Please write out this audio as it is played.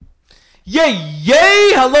Yay!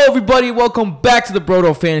 Hello, everybody. Welcome back to the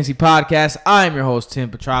Brodo Fantasy Podcast. I'm your host,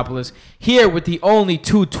 Tim Petropoulos, here with the only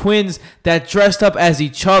two twins that dressed up as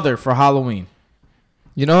each other for Halloween.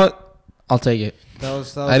 You know what? I'll take it.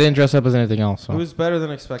 I didn't dress up as anything else. So. It was better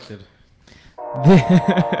than expected.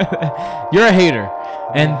 You're a hater.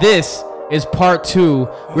 And this is part 2.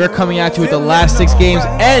 We're coming at you with the last 6 games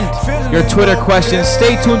and your Twitter questions.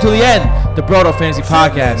 Stay tuned till the end. The Brodo Fantasy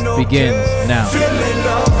Podcast begins now.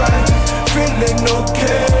 Feeling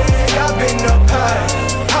okay, I've been up high,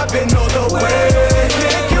 I've been all the way,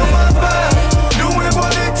 can't kill my vibe, doing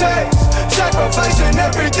what it takes, sacrificing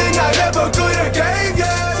everything I ever could have gave,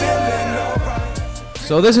 yeah.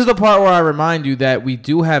 So this is the part where I remind you that we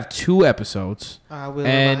do have 2 episodes, I will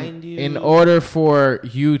and remind you. in order for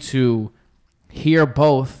you to hear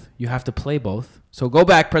both, you have to play both. So go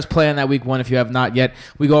back, press play on that week 1 if you have not yet.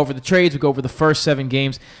 We go over the trades, we go over the first 7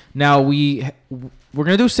 games. Now we're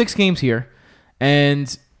gonna do 6 games here.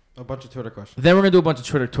 And A bunch of Twitter questions. then we're going to do a bunch of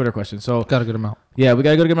Twitter questions. So Got a good amount. yeah, we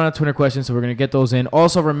got a good amount of Twitter questions, so we're going to get those in.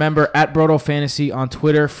 Also, remember, at Brodo Fantasy on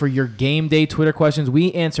Twitter for your game day Twitter questions.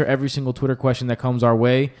 We answer every single Twitter question that comes our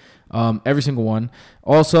way, every single one.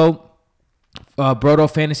 Also,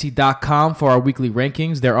 BrodoFantasy.com for our weekly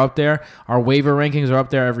rankings. They're up there. Our waiver rankings are up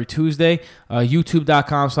there every Tuesday.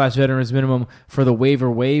 YouTube.com/Veterans Minimum for the waiver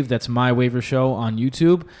wave. That's my waiver show on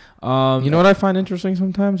YouTube. You know what I find interesting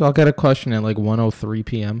sometimes? I'll get a question at like 1:03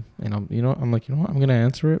 p.m. and I'm like, you know what? I'm gonna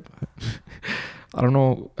answer it. But I don't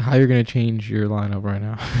know how you're gonna change your lineup right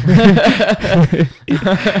now.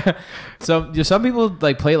 So some people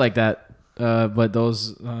like play like that. But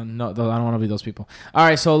those, no, I don't want to be those people. All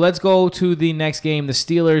right, so let's go to the next game. The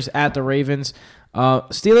Steelers at the Ravens.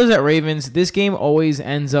 Steelers at Ravens. This game always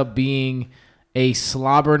ends up being a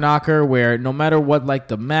slobber knocker where no matter what like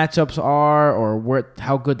the matchups are or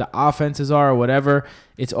how good the offenses are or whatever,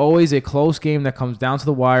 it's always a close game that comes down to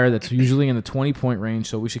the wire. That's usually in the 20-point range.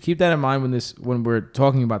 So we should keep that in mind when we're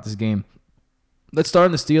talking about this game. Let's start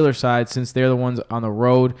on the Steelers side since they're the ones on the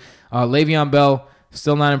road. Le'Veon Bell.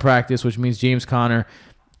 Still not in practice, which means James Conner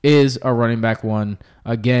is a running back 1.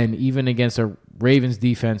 Again, even against a Ravens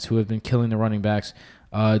defense who have been killing the running backs.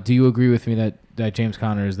 Do you agree with me that James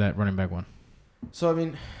Conner is that running back 1? So, I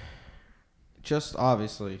mean, just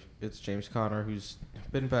obviously, it's James Conner who's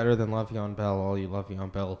been better than Le'Veon Bell. All you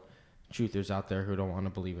Le'Veon Bell truthers out there who don't want to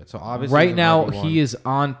believe it. So, obviously, Right now, he is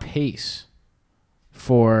on pace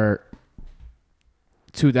for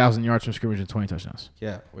 2,000 yards from scrimmage and 20 touchdowns.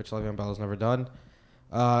 Yeah, which Le'Veon Bell has never done.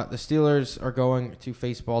 The Steelers are going to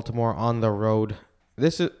face Baltimore on the road.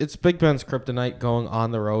 It's Big Ben's kryptonite going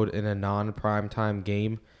on the road in a non-primetime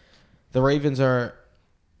game. The Ravens are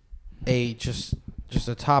just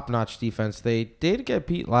a top-notch defense. They did get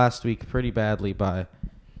beat last week pretty badly by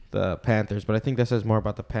the Panthers, but I think that says more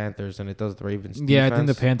about the Panthers than it does the Ravens defense. Yeah, I think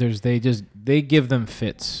the Panthers, they give them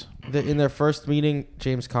fits. In their first meeting,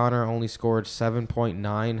 James Conner only scored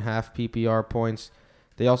 7.9 half PPR points.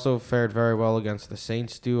 They also fared very well against the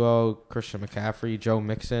Saints duo, Christian McCaffrey, Joe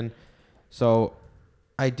Mixon. So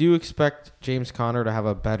I do expect James Conner to have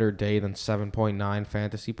a better day than 7.9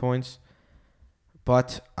 fantasy points,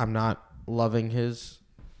 but I'm not loving his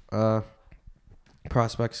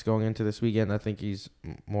prospects going into this weekend. I think he's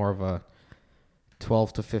more of a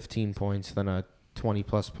 12 to 15 points than a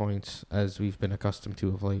 20-plus points as we've been accustomed to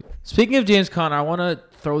of late. Speaking of James Conner, I want to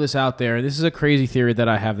throw this out there. This is a crazy theory that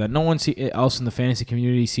I have that no one else in the fantasy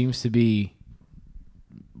community seems to be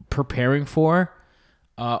preparing for,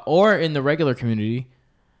 or in the regular community.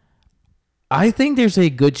 I think there's a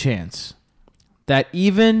good chance that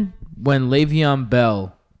even when Le'Veon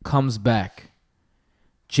Bell comes back,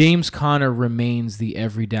 James Conner remains the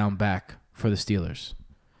every down back for the Steelers.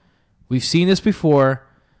 We've seen this before.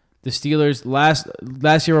 The Steelers,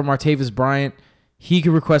 last year with Martavis Bryant, he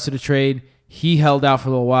requested a trade. He held out for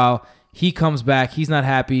a little while. He comes back. He's not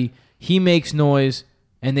happy. He makes noise,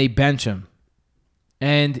 and they bench him.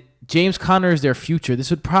 And James Conner is their future.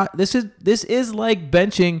 This is like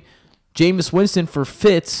benching Jameis Winston for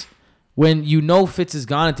Fitz when you know Fitz is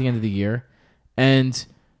gone at the end of the year, and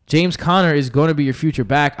James Conner is going to be your future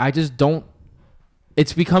back. I just don't.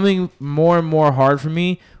 It's becoming more and more hard for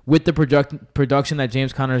me with the production that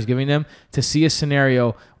James Conner is giving them to see a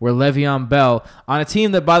scenario where Le'Veon Bell, on a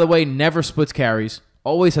team that, by the way, never splits carries,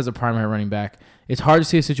 always has a primary running back, it's hard to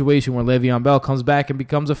see a situation where Le'Veon Bell comes back and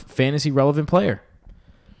becomes a fantasy relevant player.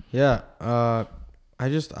 Yeah, I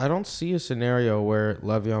don't see a scenario where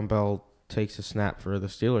Le'Veon Bell takes a snap for the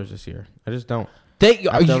Steelers this year. I just don't.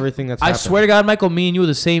 Everything that's happened. swear to God, Michael, me and you are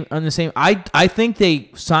the same. I think they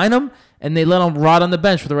sign him and they let him rot on the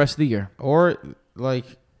bench for the rest of the year. Or like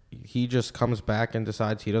he just comes back and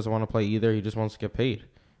decides he doesn't want to play either. He just wants to get paid.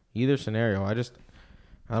 Either scenario, I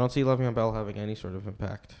don't see Le'Veon Bell having any sort of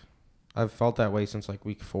impact. I've felt that way since like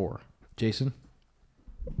week 4. Jason?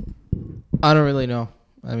 I don't really know.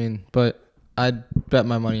 I mean, but I'd bet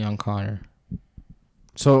my money on Connor.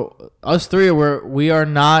 So us three we are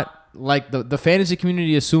not like the fantasy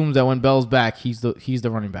community assumes that when Bell's back, he's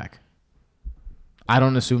the running back. I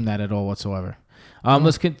don't assume that at all whatsoever.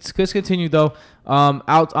 Let's continue though.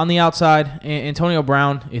 Out on the outside, Antonio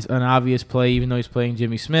Brown is an obvious play, even though he's playing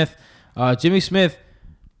Jimmy Smith. Jimmy Smith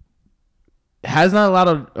has not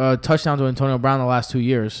allowed touchdowns to Antonio Brown the last 2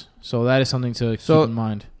 years, so that is something to keep in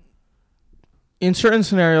mind. In certain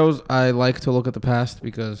scenarios, I like to look at the past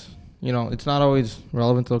because, it's not always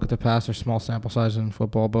relevant to look at the past or small sample sizes in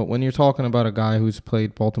football. But when you're talking about a guy who's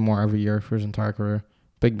played Baltimore every year for his entire career,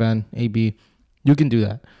 Big Ben, AB, you can do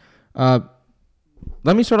that.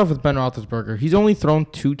 Let me start off with Ben Roethlisberger. He's only thrown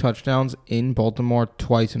 2 touchdowns in Baltimore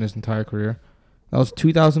twice in his entire career. That was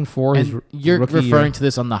 2004. And you're referring to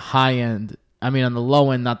this on the high end. I mean, on the low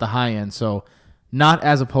end, not the high end. So not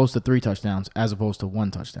as opposed to 3 touchdowns, as opposed to 1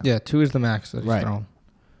 touchdown. Yeah, 2 is the max that he's thrown.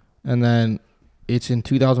 And then it's in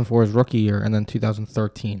 2004, his rookie year, and then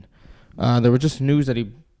 2013. There was just news that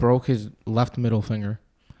he broke his left middle finger.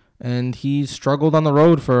 And he's struggled on the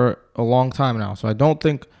road for a long time now. So I don't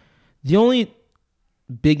think the only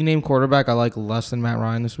big-name quarterback I like less than Matt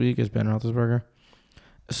Ryan this week is Ben Roethlisberger.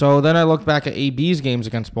 So then I looked back at AB's games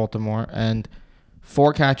against Baltimore, and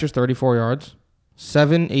 4 catches, 34 yards,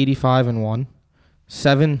 785 and 1,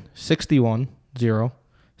 761, 0,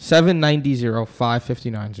 790, 0,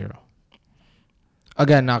 559, 0.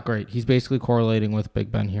 Again, not great. He's basically correlating with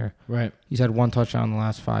Big Ben here. Right. He's had 1 touchdown in the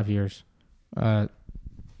last 5 years.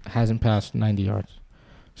 Hasn't passed 90 yards.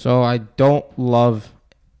 So I don't love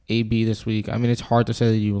AB this week. I mean, it's hard to say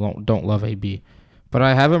that you don't love AB. But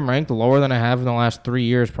I have him ranked lower than I have in the last 3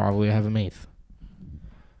 years, probably. I have him 8th.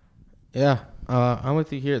 Yeah, I'm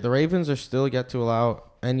with you here. The Ravens are still yet to allow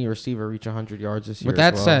any receiver reach 100 yards this year. With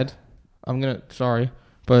that said,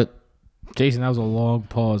 but Jason, that was a long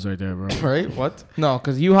pause right there, bro. Right? What? no,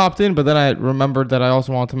 because you hopped in, but then I remembered that I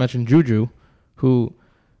also wanted to mention Juju, who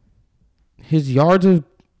his yards have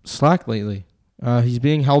slacked lately. He's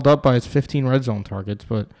being held up by his 15 red zone targets,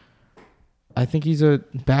 but I think he's a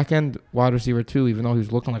back-end wide receiver too, even though he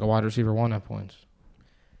was looking like a wide receiver 1 at points.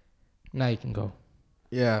 Now you can go.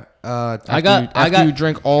 Yeah. After you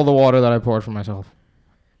drink all the water that I poured for myself.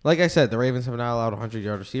 Like I said, the Ravens have not allowed a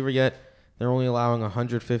 100-yard receiver yet. They're only allowing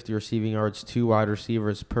 150 receiving yards to wide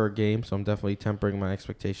receivers per game, so I'm definitely tempering my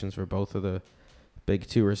expectations for both of the big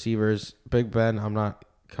 2 receivers. Big Ben, I'm not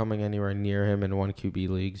coming anywhere near him in 1 QB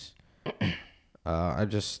leagues. I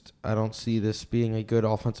don't see this being a good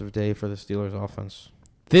offensive day for the Steelers offense.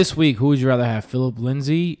 This week, who would you rather have, Phillip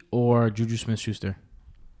Lindsay or Juju Smith-Schuster?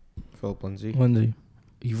 Phillip Lindsay. Lindsay.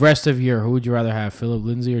 Rest of year, who would you rather have, Phillip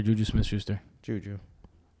Lindsay or Juju Smith-Schuster? Juju.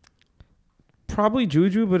 Probably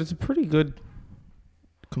Juju, but it's a pretty good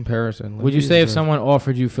comparison. Would you say if someone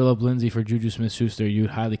offered you Phillip Lindsay for Juju Smith-Schuster,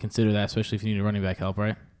 you'd highly consider that, especially if you need running back help,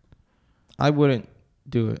 right? I wouldn't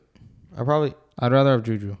do it. I'd rather have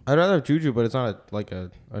Juju. I'd rather have Juju, but it's not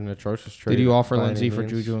an atrocious trade. Did you offer by Lindsay any for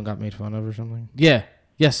means. Juju and got made fun of or something? Yeah.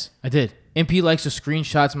 Yes, I did. MP likes to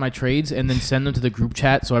screenshots of my trades and then send them to the group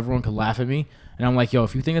chat so everyone could laugh at me. And I'm like, yo,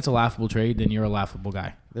 if you think it's a laughable trade, then you're a laughable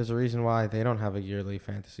guy. There's a reason why they don't have a yearly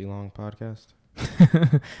fantasy long podcast.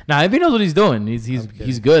 Nah, MP knows what he's doing.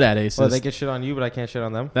 He's good at it. Well, they get shit on you, but I can't shit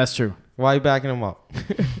on them. That's true. Why are you backing them up?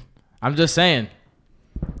 I'm just saying.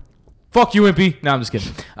 Fuck you, MP. No, I'm just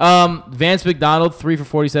kidding. Vance McDonald, 3 for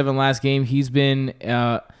 47 last game. He's been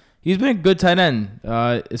a good tight end,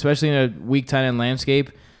 especially in a weak tight end landscape.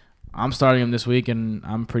 I'm starting him this week, and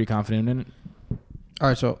I'm pretty confident in it. All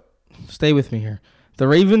right, so stay with me here. The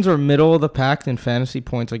Ravens are middle of the pack in fantasy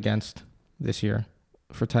points against this year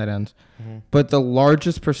for tight ends. Mm-hmm. But the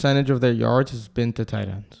largest percentage of their yards has been to tight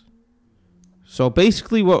ends. So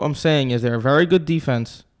basically what I'm saying is they're a very good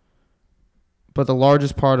defense, but the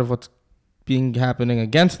largest part of what's happening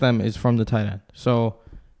against them is from the tight end. So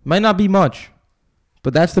it might not be much,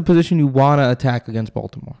 but that's the position you want to attack against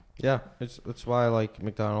Baltimore. Yeah, it's why I like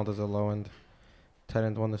McDonald as a low-end tight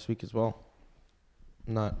end 1 this week as well.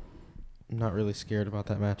 Not really scared about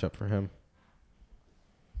that matchup for him.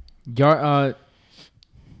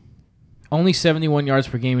 Only 71 yards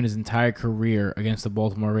per game in his entire career against the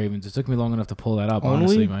Baltimore Ravens. It took me long enough to pull that up,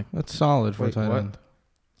 honestly, Mike. That's solid for a Wait, tight what? end.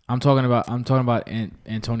 I'm talking about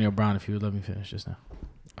Antonio Brown, if you would let me finish just now.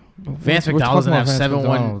 Vance We're McDonald talking doesn't about have Vance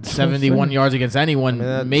 71 McDonald. 71 yards against anyone,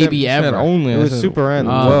 that- maybe Tim ever. said only. It was super end.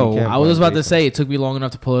 Whoa. You can't I was blame about to Jason. say it took me long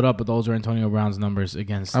enough to pull it up, but those are Antonio Brown's numbers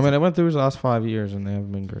against. I mean, I went through his last 5 years, and they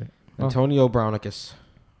haven't been great. Antonio Brownicus.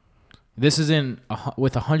 This is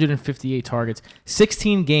with 158 targets,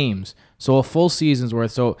 16 games, so a full season's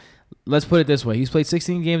worth. So let's put it this way: he's played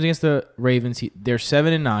 16 games against the Ravens. They're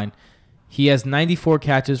 7-9. He has 94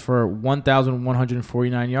 catches for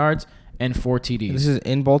 1,149 yards and 4 TDs. This is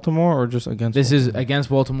in Baltimore or just against? This is Baltimore? against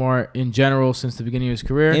Baltimore in general since the beginning of his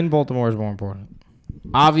career. In Baltimore is more important.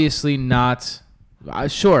 Obviously not.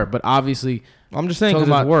 Sure, but obviously I'm just saying Talking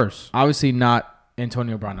because it's about- worse. Obviously not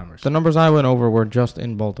Antonio Brown numbers. The numbers I went over were just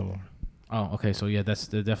in Baltimore. Oh, okay. So yeah, that's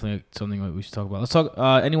definitely something that we should talk about. Let's talk.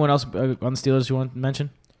 Anyone else on the Steelers you want to mention?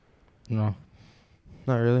 No.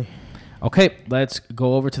 Not really. Okay, let's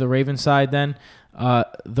go over to the Ravens side then.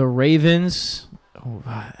 The Ravens.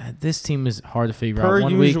 This team is hard to figure Per out.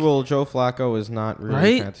 One usual, Joe Flacco is not really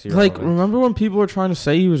Right? fantasy Like, relevant. remember when people were trying to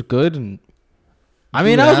say he was good? And I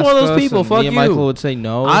mean, you I was one of asked those us people. and Fuck me and you. Michael would say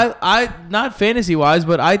no. I not fantasy wise,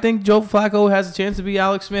 but I think Joe Flacco has a chance to be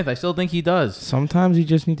Alex Smith. I still think he does. Sometimes you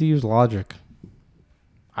just need to use logic.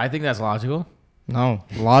 I think that's logical. No.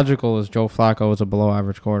 Logical is Joe Flacco is a below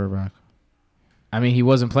average quarterback. I mean, he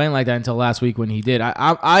wasn't playing like that until last week when he did.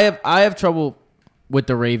 I have trouble with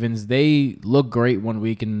the Ravens. They look great one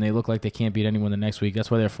week and they look like they can't beat anyone the next week. That's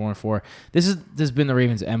why they're 4-4. This has been the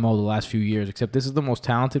Ravens' MO the last few years. Except this is the most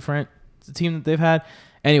talented team that they've had.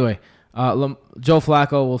 Anyway, Joe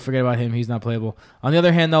Flacco, we'll forget about him. He's not playable. On the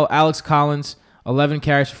other hand, though, Alex Collins, 11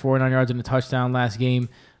 carries for 49 yards and a touchdown last game.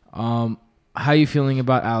 How are you feeling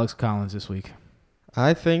about Alex Collins this week?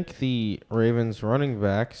 I think the Ravens running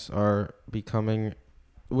backs are becoming,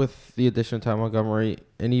 with the addition of Ty Montgomery,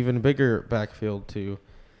 an even bigger backfield to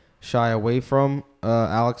shy away from.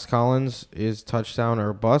 Alex Collins is touchdown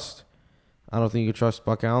or bust. I don't think you could trust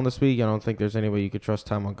Buck Allen this week. I don't think there's any way you could trust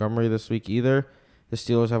Ty Montgomery this week either. The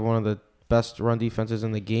Steelers have one of the best run defenses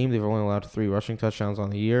in the game. They've only allowed 3 rushing touchdowns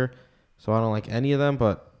on the year. So I don't like any of them,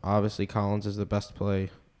 but obviously Collins is the best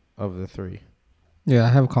play of the 3. Yeah, I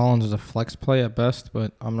have Collins as a flex play at best,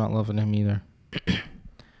 but I'm not loving him either.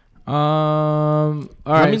 All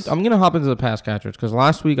right. I'm going to hop into the pass catchers because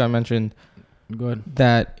last week I mentioned Go ahead.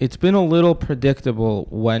 that it's been a little predictable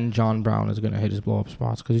when John Brown is going to hit his blow-up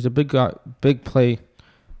spots because he's a big guy, big play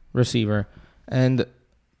receiver. And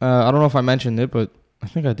I don't know if I mentioned it, but I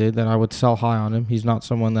think I did, that I would sell high on him. He's not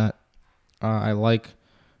someone that I like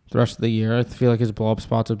the rest of the year. I feel like his blow-up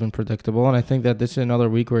spots have been predictable, and I think that this is another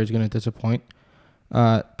week where he's going to disappoint.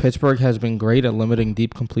 Pittsburgh has been great at limiting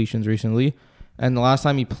deep completions recently, and the last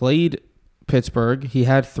time he played Pittsburgh, he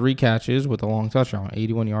had 3 catches with a long touchdown,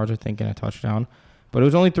 81 yards, I think, and a touchdown. But it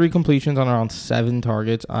was only 3 completions on around 7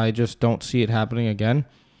 targets. I just don't see it happening again.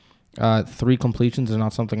 3 completions is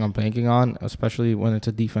not something I'm banking on, especially when it's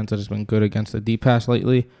a defense that has been good against the deep pass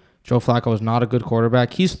lately. Joe Flacco is not a good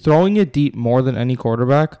quarterback. He's throwing it deep more than any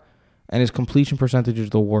quarterback, and his completion percentage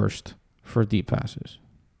is the worst for deep passes.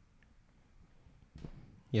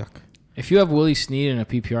 Yuck. If you have Willie Snead in a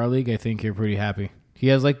PPR league, I think you're pretty happy. He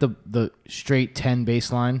has like the straight 10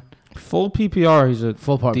 baseline. Full PPR, he's a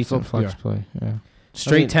Full decent full flex PPR. play. Yeah.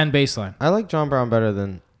 Straight 10 baseline. I like John Brown better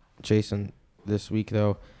than Jason this week,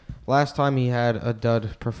 though. Last time he had a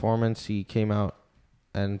dud performance, he came out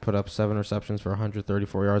and put up 7 receptions for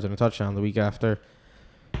 134 yards and a touchdown the week after.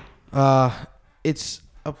 It's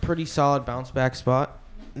a pretty solid bounce back spot.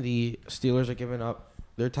 The Steelers are giving up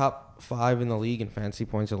their top 5 in the league in fantasy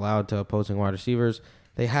points allowed to opposing wide receivers.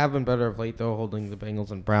 They have been better of late, though, holding the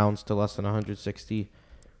Bengals and Browns to less than 160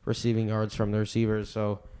 receiving yards from the receivers.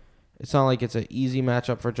 So it's not like it's an easy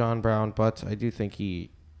matchup for John Brown, but I do think he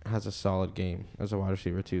has a solid game as a wide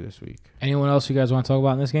receiver, too, this week. Anyone else you guys want to talk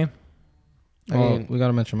about in this game? I mean, we got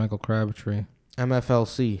to mention Michael Crabtree.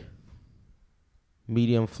 MFLC.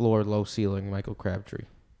 Medium floor, low ceiling, Michael Crabtree.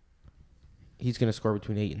 He's going to score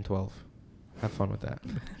between 8 and 12. Have fun with that.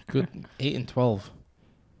 Good. 8 and 12.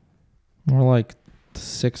 More like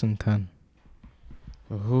 6 and 10.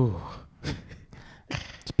 Ooh.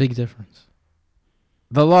 It's a big difference.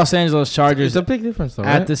 The Los Angeles Chargers It's a big difference, though,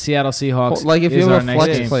 at right? the Seattle Seahawks. Like, if you is have our a next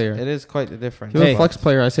flex game. player. It is quite the difference. If you have Hey. a flex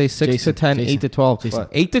player, I say 6 Jason, to 10, Jason, 8 to 12. Jason. But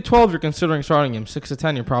 8 to 12, you're considering starting him. 6 to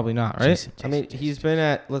 10, you're probably not, right? Jason, I mean, he's been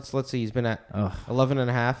at, let's see, he's been at Ugh.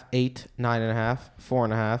 11.5, 8, 9.5,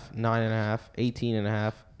 4.5, 9.5,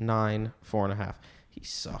 18.5, 9, 4.5. He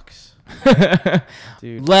sucks.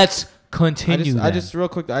 Dude. Let's continue. I just real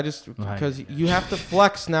quick, because you have to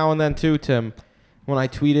flex now and then too, Tim. When I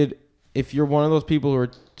tweeted, if you're one of those people who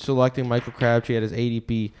are selecting Michael Crabtree at his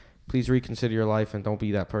ADP, please reconsider your life and don't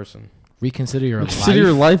be that person. Reconsider your Consider life.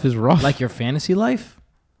 your life is rough. Like your fantasy life,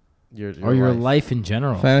 Your or your life in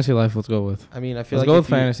general. Fantasy life, let's go with. I mean, I feel Let's like go if with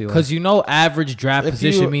you- fantasy life. Because average draft If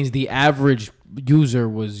position you- means the average user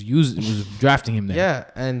was drafting him there. Yeah,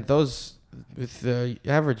 and those with the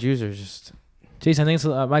average users just. Jason, I think it's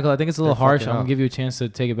Michael. I think it's a little They're harsh. fucking I'm gonna up. give you a chance to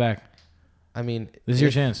take it back. I mean, This is your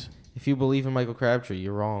if- chance. If you believe in Michael Crabtree,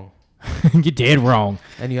 you're wrong, You're dead wrong.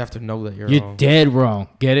 and you have to know that you're You're wrong. dead wrong.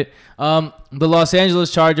 Get it? The Los Angeles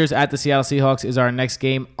Chargers at the Seattle Seahawks is our next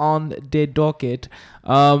game on the docket.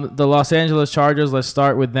 The Los Angeles Chargers, let's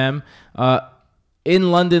start with them.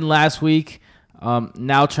 In London last week,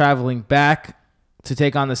 now traveling back to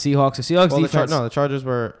take on the Seahawks. The Seahawks Well, defense. the Chargers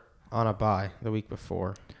were on a bye the week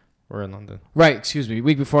before. We're in London. Right, excuse me.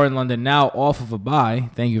 Week before in London, now off of a bye.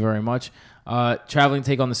 Thank you very much. Traveling to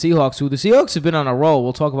take on the Seahawks, who the Seahawks have been on a roll.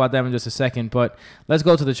 We'll talk about them in just a second. But let's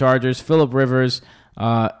go to the Chargers. Phillip Rivers,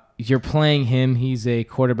 you're playing him. He's a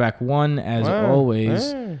quarterback one, as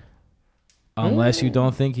always. Unless you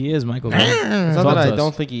don't think he is, Michael. It's not Talk that to I us.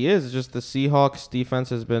 don't think he is. It's just the Seahawks defense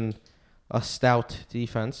has been a stout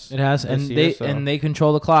defense. It has, this and year, so they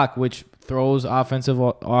control the clock, which throws offenses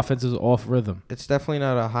off rhythm. it's definitely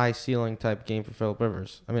not a high ceiling type game for Phillip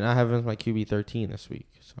Rivers. I mean, I have him as my QB 13 this week.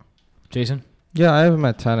 So Jason, Yeah, I have him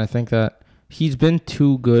at 10. I think that he's been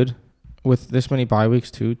too good with this many bye weeks,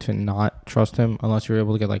 too, to not trust him unless you're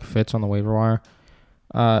able to get, like, fits on the waiver wire.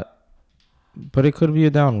 But it could be a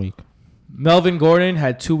down week. Melvin Gordon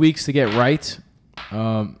had 2 weeks to get right.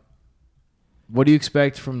 What do you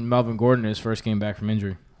expect from Melvin Gordon in his first game back from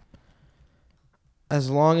injury? as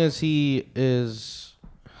long as he is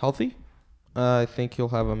healthy, I think he'll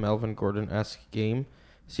have a Melvin Gordon-esque game.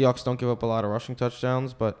 Seahawks don't give up a lot of rushing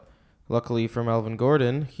touchdowns, but luckily for Melvin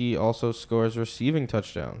Gordon, he also scores receiving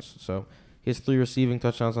touchdowns. So he has 3 receiving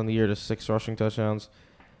touchdowns on the year to 6 rushing touchdowns.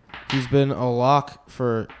 He's been a lock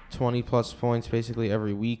for 20-plus points basically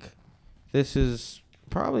every week. This is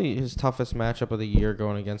probably his toughest matchup of the year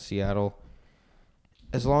going against Seattle.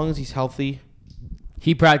 As long as he's healthy,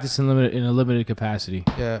 He practiced in a limited capacity.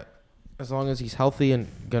 yeah, as long as he's healthy and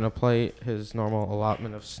going to play his normal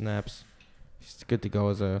allotment of snaps, he's good to go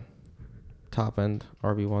as a top-end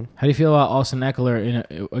RB1. How do you feel about Austin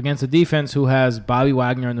Eckler against a defense who has Bobby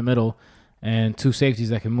Wagner in the middle and 2 safeties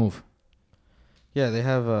that can move? Yeah, they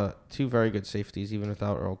have 2 very good safeties, even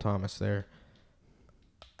without Earl Thomas there.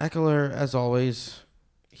 Eckler, as always,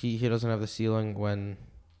 he doesn't have the ceiling when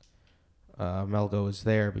Melgo is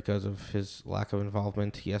there because of his lack of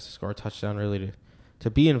involvement. He has to score a touchdown really to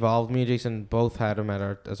be involved. Me and Jason both had him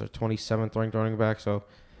as our 27th ranked running back, so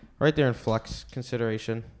right there in flex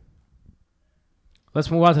consideration. Let's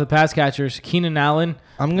move on to the pass catchers. Keenan Allen,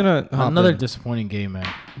 I'm going to another disappointing game, man.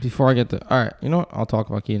 before I get to... All right, you know what? I'll talk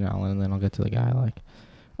about Keenan Allen, and then I'll get to the guy I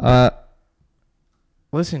like.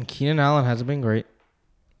 Listen, Keenan Allen hasn't been great.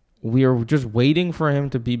 We are just waiting for him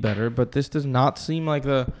to be better, but this does not seem like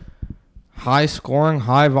the high-scoring,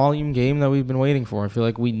 high-volume game that we've been waiting for. I feel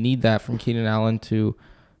like we need that from Keenan Allen to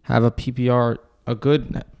have a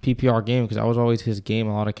good PPR game, because that was always his game,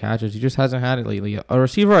 a lot of catches. He just hasn't had it lately. A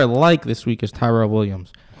receiver I like this week is Tyrell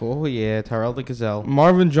Williams. Oh, yeah, Tyrell the Gazelle.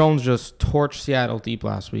 Marvin Jones just torched Seattle deep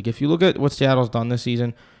last week. If you look at what Seattle's done this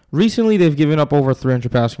season, recently they've given up over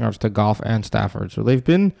 300 passing yards to Goff and Stafford. So they've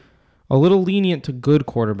been a little lenient to good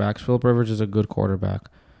quarterbacks. Phillip Rivers is a good quarterback.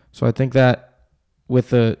 So I think that with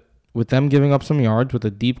them giving up some yards, with the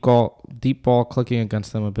deep ball clicking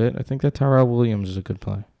against them a bit, I think that Tyrell Williams is a good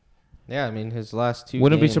play. Yeah, I mean, his last 2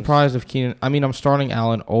 Wouldn't be games- surprised if I'm starting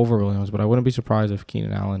Allen over Williams, but I wouldn't be surprised if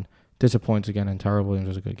Keenan Allen disappoints again and Tyrell Williams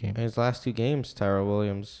is a good game. In his last 2 games, Tyrell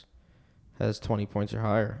Williams has 20 points or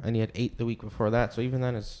higher, and he had 8 the week before that, so even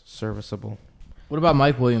then it's serviceable. What about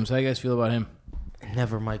Mike Williams? How do you guys feel about him?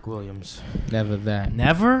 Never Mike Williams. Never that.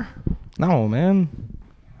 Never? No, man.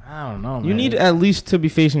 I don't know, man. You need at least to be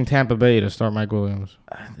facing Tampa Bay to start Mike Williams.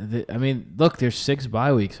 I mean, look, there's 6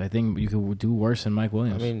 bye weeks. I think you could do worse than Mike I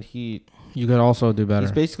Williams. mean, You could also do better.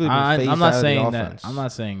 he's basically been phased I'm not out saying of the that. offense. I'm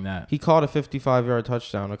not saying that. He caught a 55-yard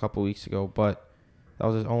touchdown a couple weeks ago, but that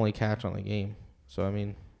was his only catch on the game. So, I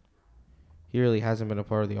mean, he really hasn't been a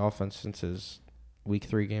part of the offense since his Week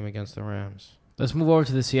 3 game against the Rams. Let's move over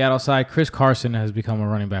to the Seattle side. Chris Carson has become a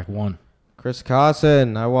running back 1. Chris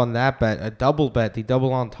Carson, I won that bet. A double bet, the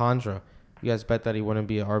double entendre. You guys bet that he wouldn't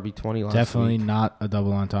be a RB20 last Definitely week. not a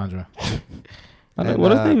double entendre. And, what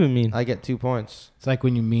does that even mean? I get 2 points. It's like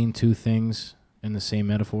when you mean 2 things in the same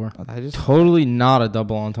metaphor. I just, Totally not a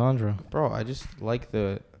double entendre. bro, I just like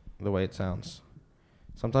the way it sounds.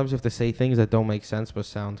 Sometimes you have to say things that don't make sense but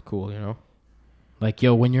sound cool, you know? Like,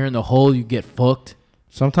 yo, when you're in the hole, you get fucked.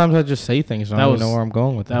 Sometimes I just say things. I That don't was- even know where I'm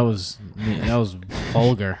going with That was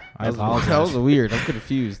vulgar. I apologize. That was weird. I'm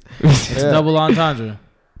confused. It's Yeah. double entendre.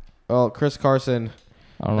 Well, Chris Carson.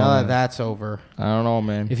 I don't know. Now that Man. that's over, I don't know,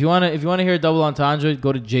 man. If you wanna hear double entendre,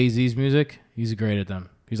 go to Jay-Z's music. He's great at them.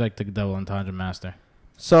 He's like the double entendre master.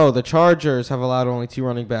 so the Chargers have allowed only 2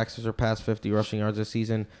 running backs to surpass 50 rushing yards this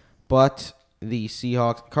season, but the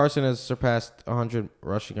Seahawks. Carson has surpassed 100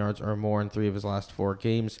 rushing yards or more in 3 of his last 4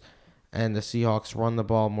 games, and the Seahawks run the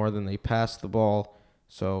ball more than they pass the ball.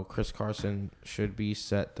 So Chris Carson should be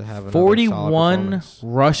set to have another solid 41 performance.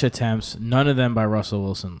 rush attempts, none of them by Russell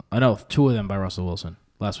Wilson. I know 2 of them by Russell Wilson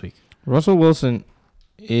last week. Russell Wilson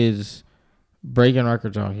is breaking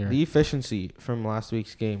records out here. The efficiency from last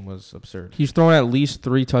week's game was absurd. He's thrown at least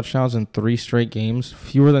 3 touchdowns in 3 straight games,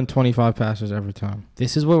 fewer than 25 passes every time.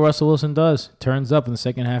 This is what Russell Wilson does. Turns up in the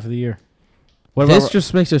second half of the year. What This about,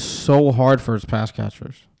 just makes it so hard for his pass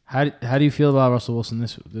catchers. how do you feel about Russell Wilson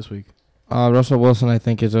this week? Russell Wilson, I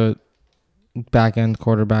think, is a back-end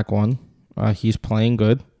quarterback one. He's playing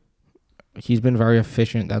good. He's been very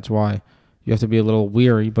efficient. That's why you have to be a little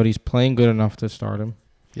weary, but he's playing good enough to start him.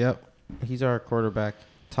 Yep. He's our quarterback,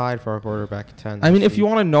 tied for our quarterback 10. I mean, this if you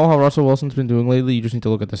week. want to know how Russell Wilson's been doing lately, you just need to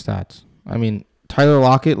look at the stats. I mean, Tyler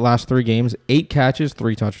Lockett, last 3 games, 8 catches,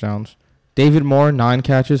 3 touchdowns. David Moore, 9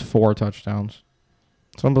 catches, 4 touchdowns.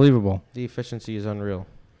 It's unbelievable. The efficiency is unreal.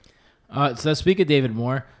 So let's speak of David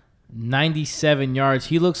Moore. 97 yards.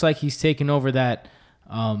 He looks like he's taken over that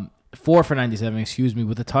 4 for 97,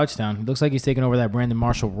 with a touchdown. He looks like he's taken over that Brandon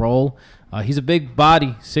Marshall role. He's a big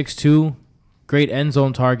body, 6'2", great end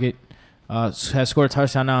zone target. Has scored a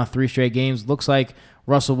touchdown now in 3 straight games. Looks like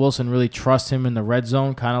Russell Wilson really trusts him in the red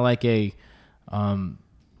zone, kind of like a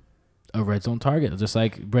red zone target, just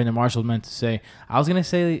like Brandon Marshall meant to say. I was gonna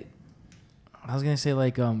say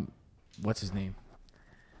like what's his name?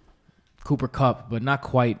 Cooper Kupp, but not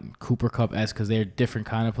quite Cooper Kupp-esque because they're different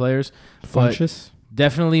kind of players. But Funchess?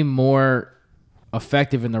 definitely more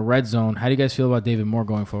effective in the red zone. How do you guys feel about David Moore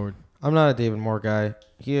going forward? I'm not a David Moore guy.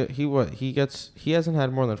 He hasn't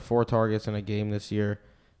had more than 4 targets in a game this year.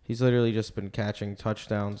 He's literally just been catching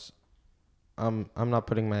touchdowns. I'm not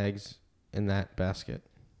putting my eggs in that basket.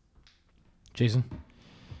 Jason?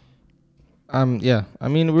 Yeah. I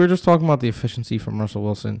mean, we were just talking about the efficiency from Russell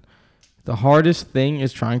Wilson. The hardest thing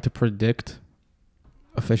is trying to predict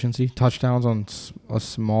efficiency, touchdowns on a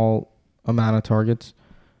small amount of targets.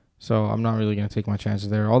 So I'm not really going to take my chances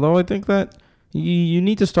there. Although I think that you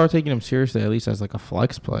need to start taking him seriously, at least as like a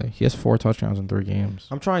flex play. He has 4 touchdowns in 3 games.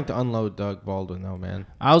 I'm trying to unload Doug Baldwin though, man.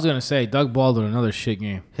 I was going to say, Doug Baldwin, another shit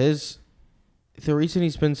game. The reason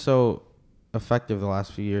he's been so effective the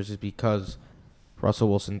last few years is because Russell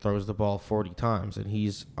Wilson throws the ball 40 times, and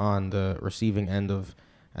he's on the receiving end of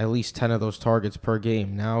at least 10 of those targets per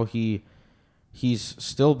game. Now he's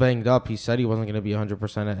still banged up. He said he wasn't going to be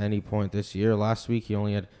 100% at any point this year. Last week he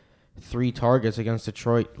only had 3 targets against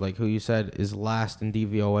Detroit, like who you said is last in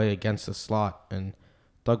DVOA against the slot, and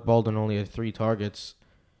Doug Baldwin only had 3 targets.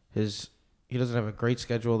 He doesn't have a great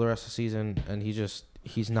schedule the rest of the season, and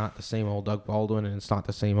he's not the same old Doug Baldwin, and it's not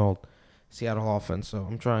the same old Seattle offense. So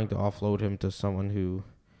I'm trying to offload him to someone who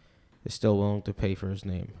is still willing to pay for his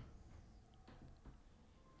name.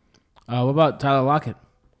 What about Tyler Lockett?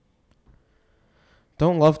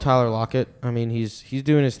 Don't love Tyler Lockett. I mean, he's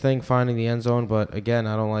doing his thing, finding the end zone, but again,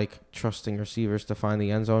 I don't like trusting receivers to find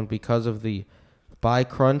the end zone because of the bye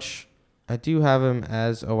crunch. I do have him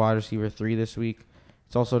as a wide receiver 3 this week.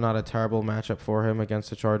 It's also not a terrible matchup for him against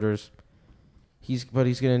the Chargers. But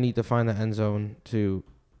he's going to need to find the end zone to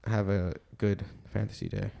have a good fantasy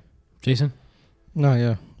day. Jason? No,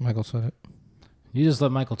 yeah. Michael said it. You just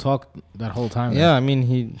let Michael talk that whole time. Yeah, I mean,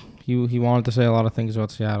 he wanted to say a lot of things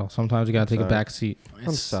about Seattle. Sometimes you got to take a back seat.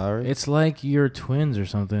 I'm sorry. It's like you're twins or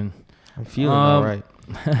something. I'm feeling all right.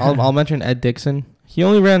 I'll mention Ed Dixon. He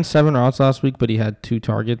only ran 7 routes last week, but he had 2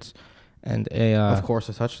 targets and Of course,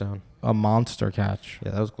 a touchdown. a monster catch.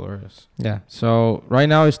 Yeah, that was glorious. Yeah. So right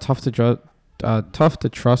now he's tough to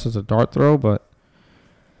trust as a dart throw, but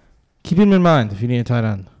keep him in mind if you need a tight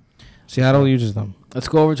end. Seattle uses them. Let's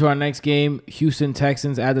go over to our next game. Houston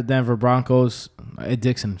Texans at the Denver Broncos. Ed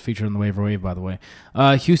Dixon featured on the waiver wave, by the way.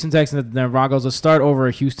 Houston Texans at the Denver Broncos. Let's start over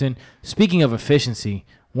at Houston. Speaking of efficiency,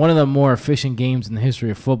 one of the more efficient games in the history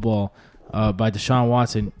of football by Deshaun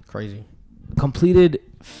Watson. Crazy. Completed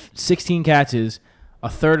 16 catches, a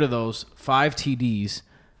third of those, 5 TDs.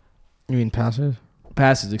 You mean passes?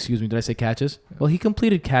 Passes, excuse me. Did I say catches? Well, he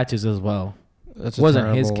completed catches as well. That's It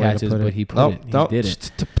wasn't his catches, but he did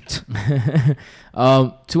it.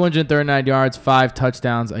 239 yards, 5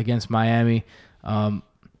 touchdowns against Miami. How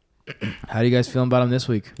do you guys feel about him this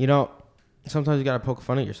week? You know, sometimes you got to poke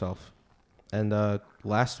fun at yourself. And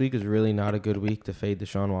last week was really not a good week to fade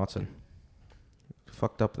Deshaun Watson.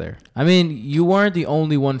 Fucked up there. I mean, you weren't the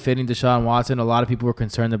only one fading Deshaun Watson. A lot of people were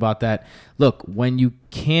concerned about that. Look, when you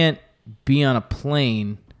can't be on a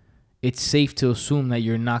plane, it's safe to assume that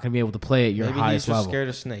you're not going to be able to play at your Maybe highest he's just level. scared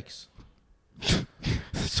of snakes.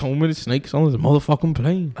 So many snakes on this motherfucking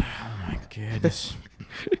plane. Oh my goodness.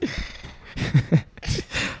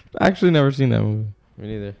 Actually, never seen that movie. Me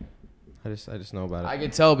neither. I just know about it. I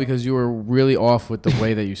could tell because you were really off with the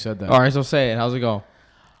way that you said that. All right, so say it. How's it go?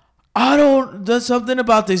 There's something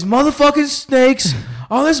about these motherfucking snakes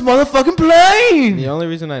on this motherfucking plane. The only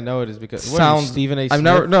reason I know it is because Sounds Stephen A. I've Smith?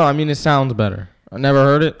 never. No, I mean it sounds better. I never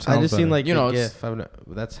heard it. I Sounds just seen better. like You the know, it's- GIF.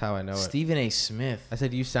 That's how I know it. Stephen A. Smith. I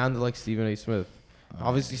said you sounded like Stephen A. Smith.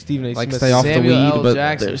 Obviously, Stephen A. like Smith. stay off the Samuel weed, L. but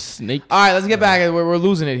Jackson. there's snakes. All right, let's get back. We're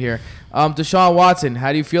losing it here. Deshaun Watson,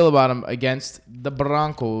 how do you feel about him against the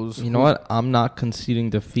Broncos? You know what? I'm not conceding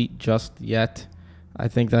defeat just yet. I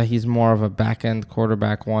think that he's more of a back-end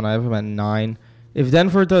quarterback one. I have him at 9. If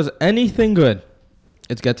Denver does anything good,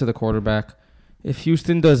 it's get to the quarterback. If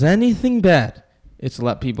Houston does anything bad, it's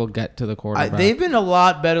let people get to the quarterback. They've been a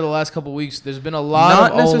lot better the last couple weeks. There's been a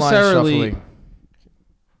lot Not of O-line necessarily. shuffling.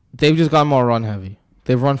 They've just got more run heavy.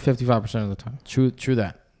 They've run 55% of the time. True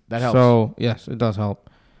that. That helps. So, yes, it does help.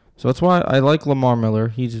 So that's why I like Lamar Miller.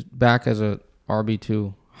 He's back as a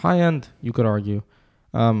RB2. High end, you could argue.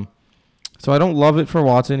 So I don't love it for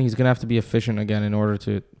Watson. He's going to have to be efficient again in order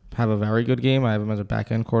to have a very good game. I have him as a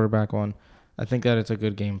back-end quarterback one. I think that it's a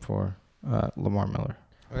good game for Lamar Miller.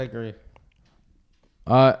 I agree.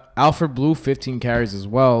 Alfred Blue, 15 carries as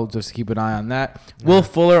well, just to keep an eye on that. Will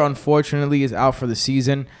Fuller, unfortunately, is out for the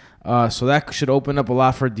season. So that should open up a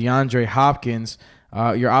lot for DeAndre Hopkins.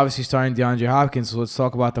 You're obviously starting DeAndre Hopkins, so let's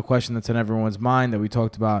talk about the question that's in everyone's mind that we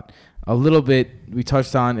talked about a little bit. We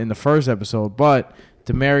touched on in the first episode, but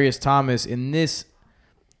Demaryius Thomas in this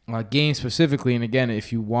game specifically, and again,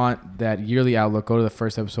 if you want that yearly outlook, go to the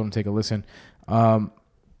first episode and take a listen.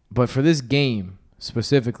 But for this game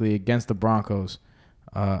specifically against the Broncos,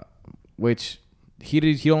 which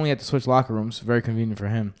he only had to switch locker rooms, very convenient for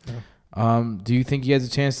him. Yeah. Do you think he has a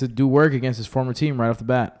chance to do work against his former team right off the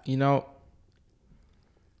bat? You know,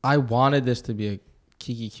 I wanted this to be a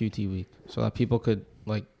Kiki QT week so that people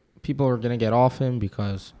are going to get off him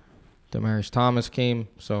because Demaryius Thomas came,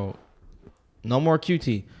 so no more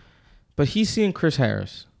QT. But he's seeing Chris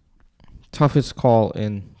Harris. Toughest block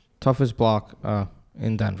in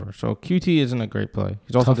Denver. So QT isn't a great play.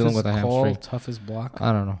 He's also dealing with a hamstring. Toughest block.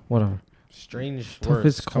 I don't know. Whatever. Strange Toughest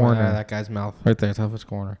words coming out corner. of that guy's mouth. Right there, toughest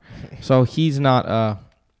corner. So he's not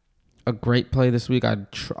a great play this week.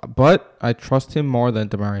 But I trust him more than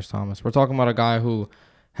Demaryius Thomas. We're talking about a guy who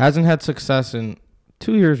hasn't had success in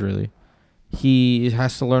 2 years, really. He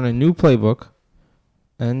has to learn a new playbook.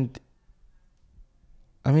 And,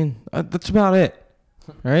 I mean, that's about it.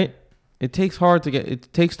 Right? It takes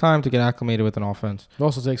time to get acclimated with an offense. It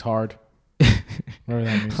also takes hard. Whatever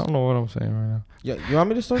that means. I don't know what I'm saying right now. Yeah, you want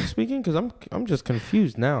me to start speaking? Because I'm just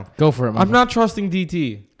confused now. Go for it, I'm not trusting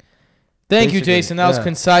DT. Thank you, Basically, Jason. That was yeah.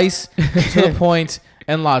 concise, to the point,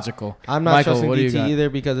 and logical. I'm not Michael, trusting what do you DT got? either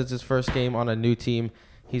because it's his first game on a new team.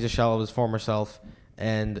 He's a shell of his former self,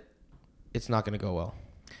 and it's not going to go well.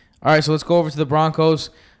 All right, so let's go over to the Broncos.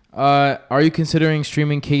 Are you considering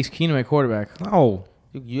streaming Case Keenum at quarterback? No.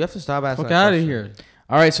 You have to stop asking. Fuck that out of question. here.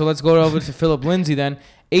 All right, so let's go over to Phillip Lindsay then.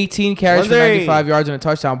 18 carries for Lindsay. 95 yards and a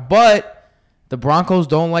touchdown. But the Broncos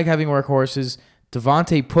don't like having workhorses.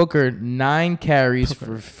 Devontae Booker, 9 carries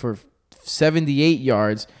for 78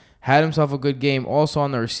 yards. Had himself a good game. Also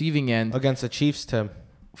on the receiving end, Against the Chiefs, Tim.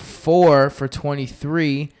 4 for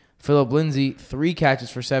 23. Phillip Lindsay, 3 catches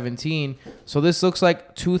for 17. So this looks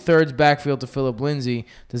like 2/3 backfield to Phillip Lindsay.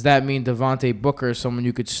 Does that mean Devontae Booker is someone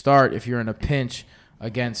you could start if you're in a pinch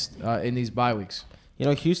against in these bye weeks? You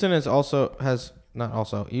know, Houston has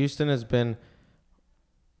been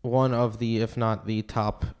one of the, if not the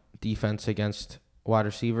top defense against wide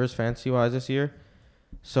receivers fantasy-wise this year.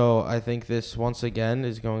 So I think this, once again,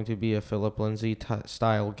 is going to be a Phillip Lindsay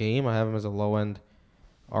style game. I have him as a low-end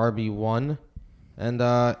RB1.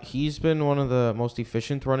 And he's been one of the most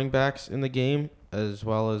efficient running backs in the game, as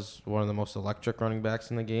well as one of the most electric running backs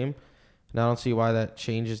in the game. And I don't see why that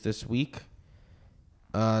changes this week.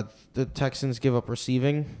 The Texans give up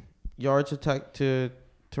receiving yards to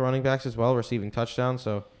running backs as well, receiving touchdowns.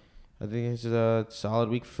 So I think it's a solid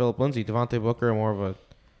week for Phillip Lindsay. Devontae Booker, more of a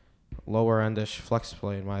lower-endish flex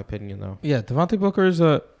play, in my opinion, though. Yeah, Devontae Booker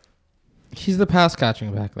he's the pass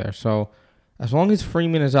catching back there. So as long as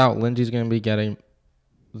Freeman is out, Lindsay's going to be getting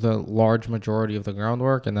the large majority of the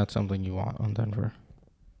groundwork, and that's something you want on Denver.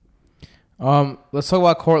 Let's talk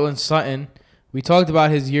about Cortland Sutton. We talked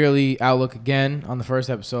about his yearly outlook again on the first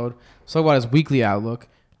episode. Let's talk about his weekly outlook.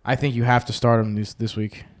 I think you have to start him this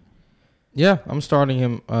week. Yeah, I'm starting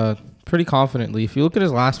him pretty confidently. If you look at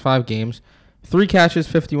his last 5 games, 3 catches,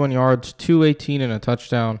 51 yards, 218 and a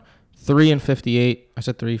touchdown, 3 and 58. I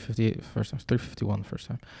said 358 the first time. 351 the first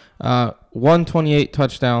time. 128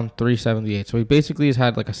 touchdown, 378. So he basically has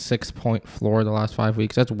had like a 6-point floor the last 5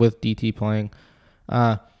 weeks. That's with DT playing.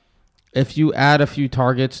 If you add a few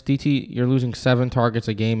targets, DT, you're losing 7 targets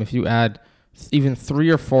a game. If you add even 3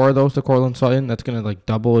 or 4 of those to Cortland Sutton, that's going to like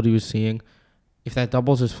double what he was seeing. If that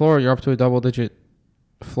doubles his floor, you're up to a double-digit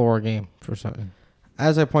floor game for Sutton.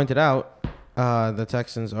 As I pointed out, the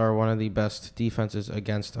Texans are one of the best defenses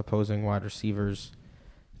against opposing wide receivers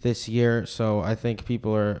this year. So I think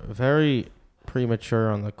people are very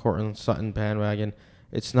premature on the Cortland Sutton bandwagon.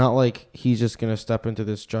 It's not like he's just going to step into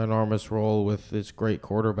this ginormous role with this great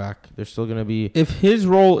quarterback. There's still going to be... If his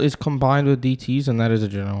role is combined with DT's, then that is a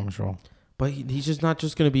ginormous role. But he's just not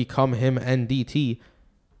just going to become him and DT.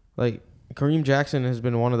 Like, Kareem Jackson has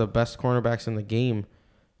been one of the best cornerbacks in the game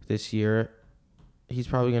this year. He's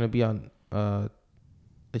probably going to be on...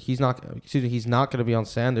 he's not going to be on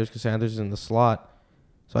Sanders because Sanders is in the slot.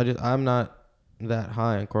 So I'm not that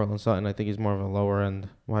high on Cortland Sutton. I think he's more of a lower end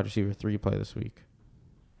wide receiver 3 play this week.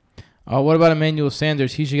 What about Emmanuel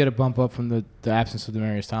Sanders? He should get a bump up from the absence of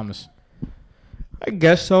Demaryius Thomas. I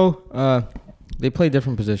guess so. They play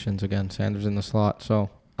different positions again. Sanders in the slot, so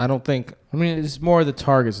I don't think. I mean, it's more the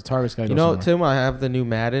targets. The targets got to go somewhere. Tim, I have the new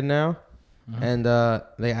Madden now, and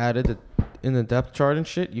they added in the depth chart and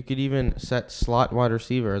shit. You could even set slot wide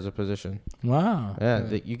receiver as a position. Wow. Yeah,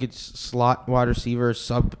 you could slot wide receiver,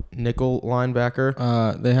 sub nickel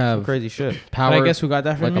linebacker. They have some crazy shit. power. Can I guess who got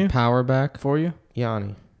that from like you? a power back. For you?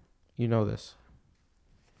 Yanni, you know this.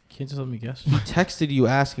 Can't just let me guess. He texted you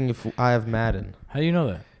asking if I have Madden. How do you know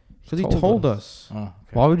that? Because he told us. Oh, okay.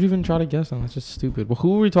 Why would you even try to guess them? That's just stupid. Well,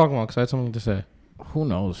 who were we talking about? Because I had something to say. Who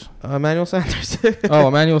knows? Emmanuel Sanders. Oh,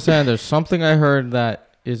 Emmanuel Sanders. Something I heard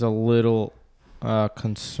that is a little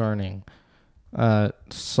concerning.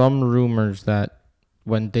 Some rumors that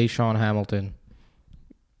when Deshaun Hamilton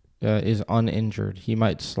is uninjured, he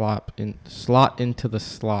might slot into the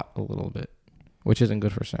slot a little bit, which isn't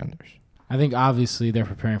good for Sanders. I think obviously they're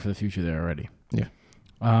preparing for the future there already. Yeah.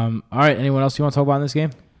 All right. Anyone else you want to talk about in this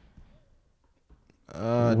game?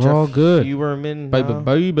 We're Jeff all good. Heuerman.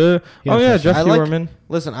 Baby. Yeah, Oh, yeah, Jeff I like- Heuerman.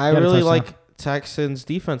 Listen, I He had a really touchdown. like Texans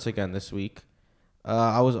defense again this week.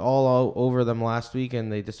 I was all over them last week, and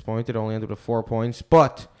they disappointed. Only ended with 4 points,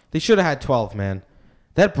 but they should have had 12. Man,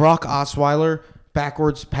 that Brock Osweiler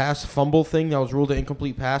backwards pass fumble thing that was ruled an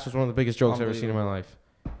incomplete pass was one of the biggest jokes I've ever seen in my life.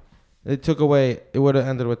 It took away. It would have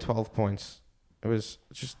ended with 12 points. It was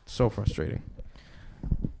just so frustrating.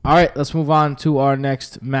 All right, let's move on to our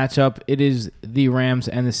next matchup. It is the Rams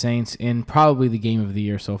and the Saints in probably the game of the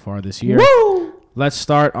year so far this year. Woo! Let's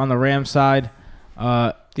start on the Rams side.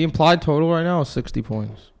 The implied total right now is 60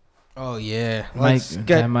 points. Oh yeah, Let's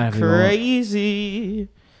get crazy.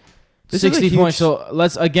 This is a 60 huge- points. So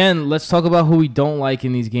let's talk about who we don't like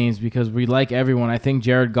in these games because we like everyone. I think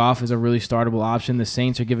Jared Goff is a really startable option. The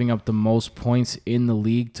Saints are giving up the most points in the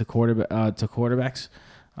league to quarterbacks.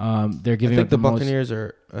 They're giving I think up the most. Buccaneers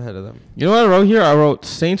are ahead of them. You know what I wrote here? I wrote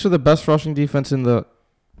Saints are the best rushing defense in the.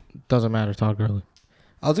 Doesn't matter, Todd Gurley.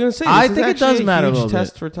 I was gonna say, I this think is it does actually matter a huge little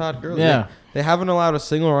test bit. for Todd Gurley. Yeah. They haven't allowed a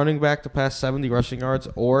single running back to pass 70 rushing yards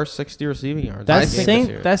or 60 receiving yards. That I think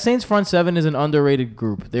this year. Saints front seven is an underrated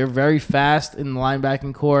group. They're very fast in the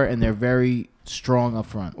linebacking core and they're very strong up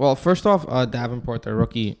front. Well, first off, Davenport, their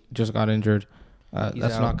rookie, just got injured.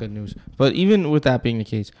 That's out. not good news. But even with that being the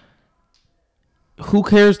case, who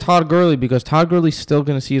cares Todd Gurley? Because Todd Gurley's still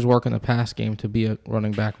going to see his work in the pass game to be a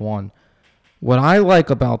running back 1. What I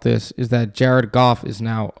like about this is that Jared Goff is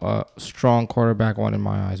now a strong quarterback 1 in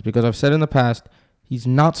my eyes. Because I've said in the past, he's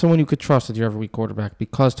not someone you could trust as your every week quarterback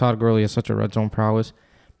because Todd Gurley has such a red zone prowess.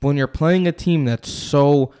 But when you're playing a team that's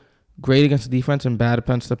so great against the defense and bad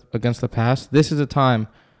against the pass, this is a time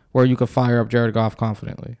where you could fire up Jared Goff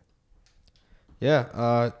confidently.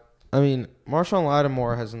 Yeah. I mean, Marshawn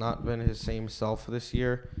Lattimore has not been his same self this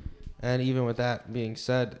year. And even with that being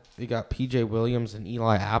said, you got P.J. Williams and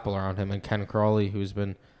Eli Apple around him and Ken Crawley, who's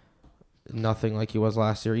been nothing like he was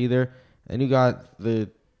last year either. And you got the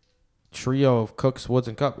trio of Cooks, Woods,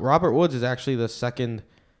 and Kupp. Robert Woods is actually the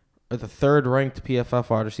third ranked PFF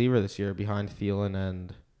wide receiver this year behind Thielen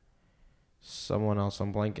and someone else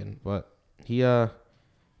I'm blanking. But he's a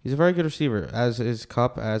very good receiver, as is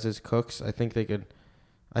Kupp, as is Cooks. I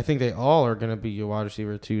think they all are going to be your wide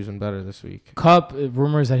receiver 2s and better this week. Kupp,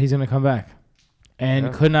 rumors that he's going to come back. And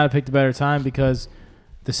Yeah. could not have picked a better time because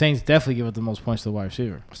the Saints definitely give up the most points to the wide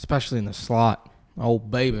receiver. Especially in the slot. Oh,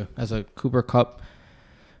 baby. As a Cooper Cup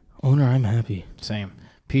owner, I'm happy. Same.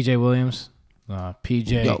 PJ Williams,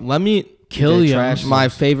 PJ. Yo, let me Kill you. my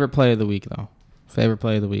favorite play of the week, though. Favorite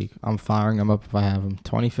play of the week. I'm firing him up if I have him.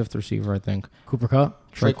 25th receiver, I think. Cooper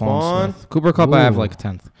Cup. Traquan. Smith. Cooper Cup, I have Ooh. like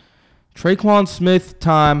 10th. Traquan Smith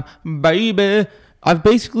time, baby. I've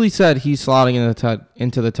basically said he's slotting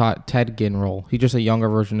into the Ted Ginn role. He's just a younger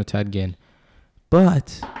version of Ted Ginn.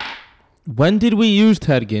 But when did we use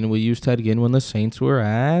Ted Ginn? We used Ted Ginn when the Saints were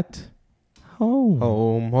at home.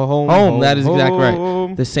 Home. That is exactly right.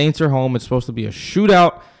 right. The Saints are home. It's supposed to be a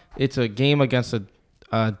shootout. It's a game against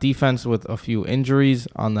a defense with a few injuries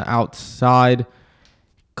on the outside.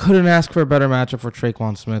 Couldn't ask for a better matchup for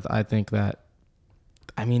Traquan Smith. I think that.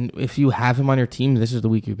 I mean, if you have him on your team, this is the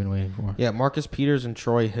week you've been waiting for. Yeah, Marcus Peters and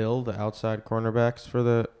Troy Hill, the outside cornerbacks for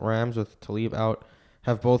the Rams with Talib out,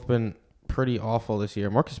 have both been pretty awful this year.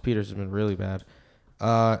 Marcus Peters has been really bad.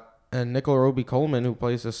 And Nickel Roby Coleman, who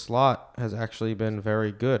plays the slot, has actually been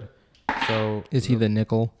very good. So Is he the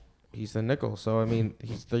nickel? He's the nickel. So, I mean,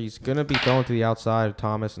 he's going to be thrown to the outside of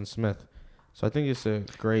Thomas and Smith. So I think it's a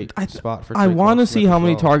great spot for I Traquan want to Smith see how as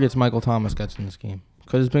many well. targets Michael Thomas gets in this game.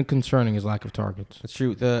 Because it's been concerning his lack of targets. That's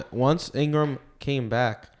true. Once Ingram came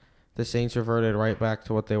back, the Saints reverted right back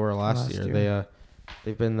to what they were last year.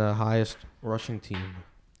 They've been the highest rushing team.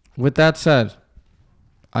 With that said,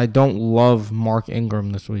 I don't love Mark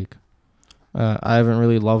Ingram this week. I haven't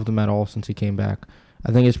really loved him at all since he came back.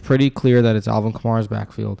 I think it's pretty clear that it's Alvin Kamara's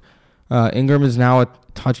backfield. Ingram is now a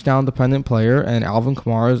touchdown-dependent player, and Alvin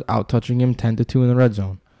Kamara is out-touching him 10-2 in the red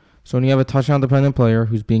zone. So when you have a touchdown-dependent player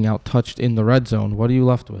who's being out-touched in the red zone, what are you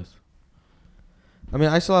left with? I mean,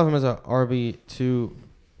 I still have him as a RB2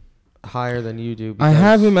 higher than you do. I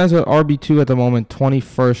have him as an RB2 at the moment,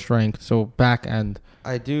 21st ranked, so back end.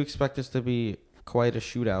 I do expect this to be quite a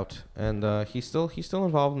shootout, and he's still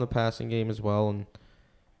involved in the passing game as well, and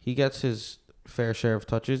he gets his fair share of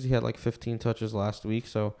touches. He had like 15 touches last week,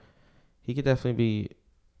 so he could definitely be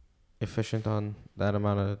efficient on that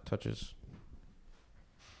amount of touches.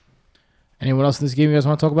 Anyone else in this game you guys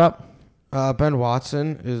want to talk about? Ben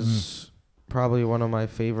Watson is probably one of my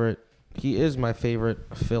favorite. He is my favorite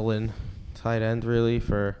fill-in tight end, really,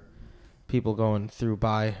 for people going through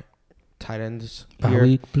by tight ends here.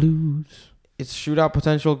 Week blues. It's shootout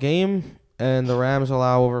potential game, and the Rams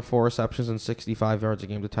allow over 4 receptions and 65 yards a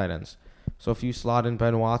game to tight ends. So if you slot in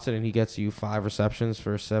Ben Watson and he gets you 5 receptions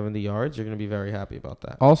for 70 yards, you're going to be very happy about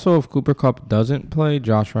that. Also, if Cooper Kupp doesn't play,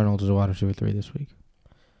 Josh Reynolds is a wide receiver 3 this week.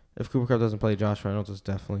 If Cooper Kupp doesn't play, Josh Reynolds is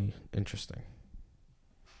definitely interesting.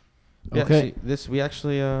 Yeah, Okay. see, we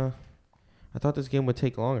actually, I thought this game would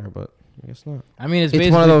take longer, but I guess not. I mean, it's It's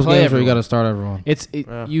basically one of those play games where you got everyone. to start everyone.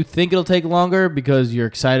 Yeah. You think it'll take longer because you're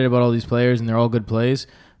excited about all these players and they're all good plays,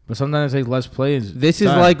 but sometimes it takes less plays. This is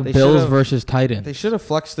time. like They Bills should've- versus They Titans. should have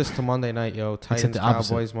flexed this to Monday night, yo. Titans, the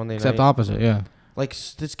opposite. Cowboys, Monday Except night. opposite, yeah. Like,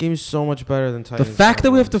 this game is so much better than The Titans. fact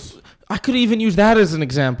that we have Cowboys. to... I could even use that as an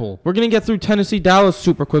example. We're going to get through Tennessee, Dallas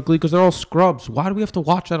super quickly because they're all scrubs. Why do we have to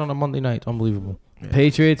watch that on a Monday night? Unbelievable.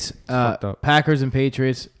 Patriots, fucked up. Packers and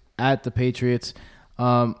Patriots at the Patriots.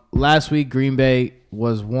 Last week, Green Bay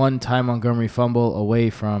was one Ty Montgomery fumble away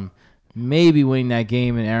from maybe winning that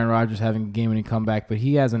game and Aaron Rodgers having a game-winning comeback, but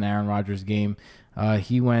he has an Aaron Rodgers game.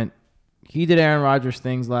 He did Aaron Rodgers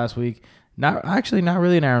things last week. Not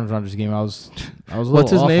really an Aaron Rodgers game. I was a little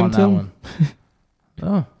What's his off name, on that Tim? one.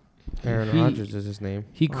 Oh, Aaron Rodgers is his name.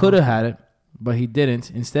 he could have had it, but he didn't.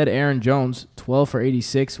 Instead, Aaron Jones, 12 for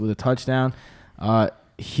 86 with a touchdown.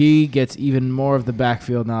 He gets even more of the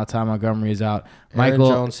backfield now. Ty Montgomery is out. Michael,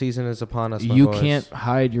 Aaron Jones' season is upon us, my you boys. can't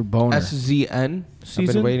hide your boner. SZN season?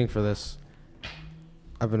 I've been waiting for this.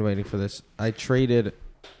 I traded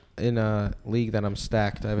in a league that I'm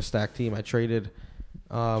stacked. I have a stacked team. I traded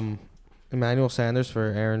Emmanuel Sanders for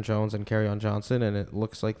Aaron Jones and Kerryon Johnson, and it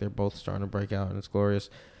looks like they're both starting to break out, and it's glorious.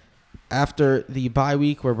 After the bye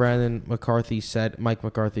week where Mike McCarthy, said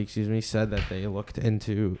that they looked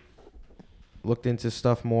into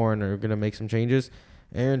stuff more and are going to make some changes,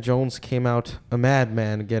 Aaron Jones came out a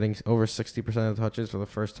madman, getting over 60% of the touches for the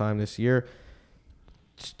first time this year.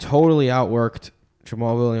 Totally outworked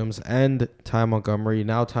Jamal Williams and Ty Montgomery.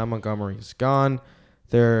 Now Ty Montgomery is gone.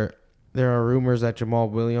 There are rumors that Jamal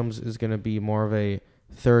Williams is going to be more of a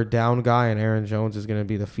third down guy, and Aaron Jones is going to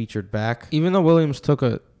be the featured back. Even though Williams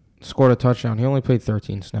scored a touchdown, he only played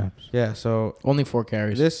 13 snaps. Yeah, so Only 4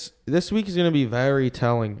 carries. this week is going to be very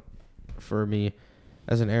telling for me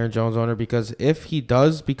as an Aaron Jones owner, because if he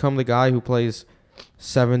does become the guy who plays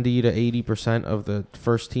 70 to 80% of the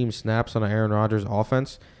first team snaps on an Aaron Rodgers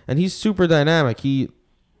offense, and he's super dynamic.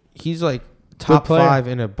 He's like top player. 5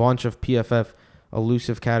 in a bunch of PFF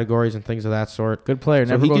elusive categories and things of that sort. Good player.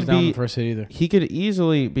 So Never he goes could down be- the first hit either. He could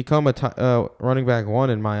easily become a running back 1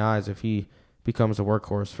 in my eyes if he becomes a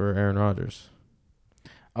workhorse for Aaron Rodgers.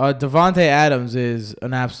 Devontae Adams is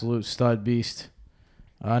an absolute stud beast.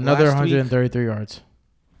 Another Last week- 133 yards.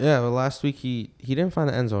 Yeah, but last week he didn't find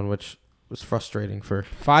the end zone, which was frustrating for.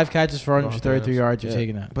 5 catches for 133 Devontae yards. You're Yeah.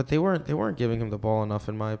 taking that. But they weren't giving him the ball enough,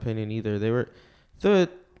 in my opinion, either. The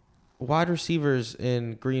wide receivers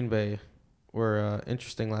in Green Bay were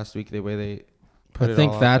interesting last week. The way they put it I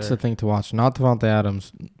think all out that's there. the thing to watch. Not Devontae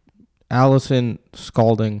Adams, Allison,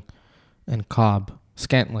 Scalding, and Cobb.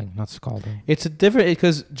 Scantling, not Scalding. It's a different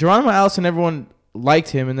because Geronimo Allison, everyone liked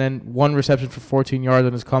him, and then 1 reception for 14 yards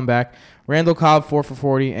on his comeback. Randall Cobb 4 for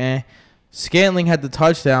 40. Scantling had the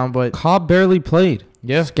touchdown, but Cobb barely played.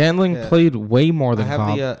 yeah, Scantling Yeah. played way more I than have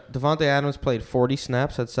Cobb. the Devontae Adams played 40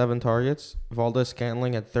 snaps, had 7 targets. Valdez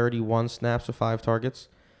Scantling had 31 snaps with 5 targets.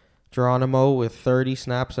 Geronimo with 30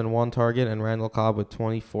 snaps and 1 target, and Randall Cobb with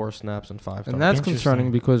 24 snaps and 5 targets. And that's Interesting.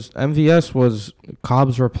 concerning because MVS was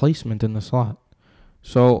Cobb's replacement in the slot.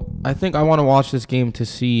 So I think I want to watch this game to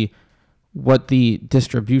see what the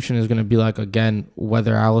distribution is going to be like again,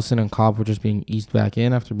 whether Allison and Cobb were just being eased back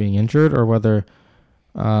in after being injured or whether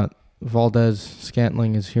Valdez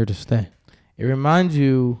Scantling is here to stay. it reminds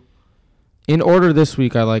you. In order this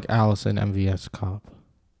week, I like Allison, MVS, Cobb.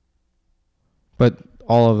 But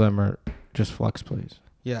all of them are just flex plays.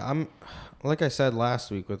 Yeah, I'm like I said last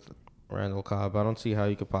week with Randall Cobb. I don't see how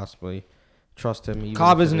you could possibly trust him. Even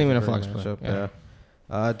Cobb if it isn't is even a great flex play. matchup. Yeah.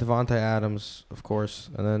 Devontae Adams, of course,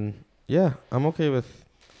 and then I'm okay with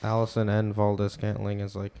Allison and Valdez Scantling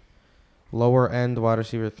as like lower end wide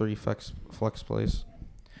receiver 3 flex plays.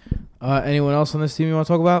 Anyone else on this team you want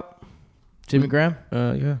to talk about? Jimmy Graham.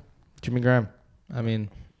 Yeah. Jimmy Graham. I mean,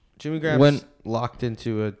 Jimmy Graham's locked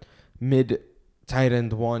into a mid tight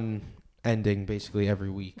end 1 ending basically every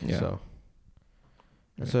week. Yeah. So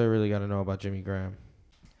that's what I really got to know about Jimmy Graham.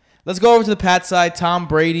 Let's go over to the Pat side. Tom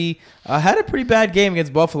Brady had a pretty bad game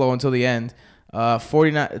against Buffalo until the end.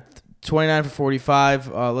 29 for 45.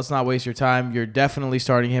 Let's not waste your time. You're definitely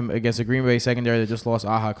starting him against a Green Bay secondary that just lost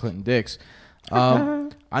Clinton Dix. On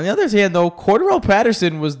the other hand, though, Cordarrelle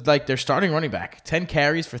Patterson was like their starting running back. 10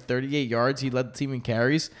 carries for 38 yards. He led the team in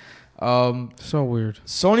carries. so weird.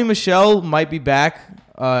 Sony Michel might be back.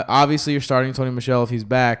 Obviously, you're starting Sony Michel if he's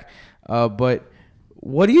back. But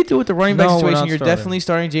what do you do with the running back No, we're situation? not You're starting. definitely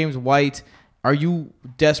starting James White. Are you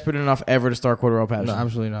desperate enough ever to start Cordarrelle No, Patterson?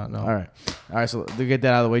 absolutely not. No. All right. So to get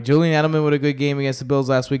that out of the way, Julian Edelman with a good game against the Bills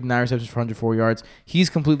last week, 9 receptions for 104 yards. He's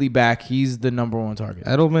completely back. He's the number 1 target.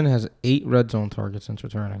 Edelman has 8 red zone targets since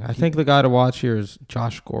returning. I think the guy to watch here is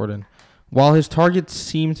Josh Gordon. While his targets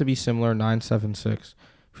seem to be similar, 9.76.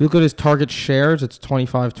 If you look at his target shares, it's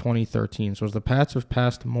 25, 20, 13. So as the Pats have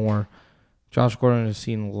passed more, Josh Gordon has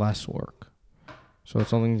seen less work. So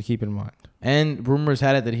it's something to keep in mind. And rumors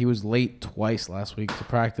had it that he was late twice last week to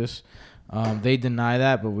practice. They deny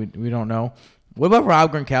that, but we don't know. What about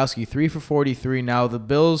Rob Gronkowski? 3 for 43. Now the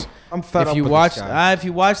Bills. I'm fed If up you with watch, this guy. if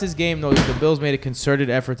you watch this game though, the Bills made a concerted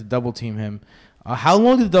effort to double team him. How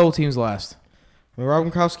long did the double teams last? I mean, Rob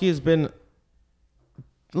Gronkowski has been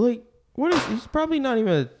like, he's probably not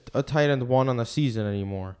even a tight end 1 on the season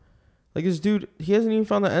anymore. Like this dude, he hasn't even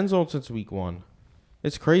found the end zone since week 1.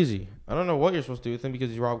 It's crazy. I don't know what you're supposed to do with him because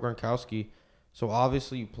he's Rob Gronkowski. So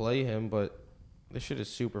obviously you play him, but this shit is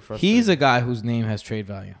super frustrating. He's a guy whose name has trade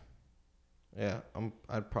value. Yeah,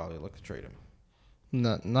 I'd probably look to trade him.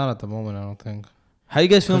 Not at the moment, I don't think. How you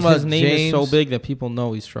guys feeling about His name James? is so big that people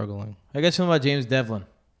know he's struggling. How you guys feeling about James Devlin?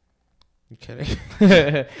 You kidding? All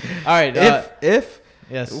right. If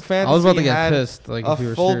yes. fantasy I was about to get had pissed. Like a if you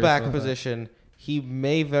were fullback serious about that. position, he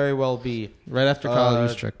may very well be Right after Kyle Uh,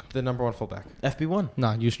 Juszczyk. the number 1 fullback. FB1.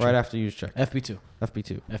 Nah, Juszczyk. Right after Juszczyk. FB2.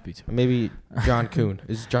 FB2. FB2. Maybe John Kuhn.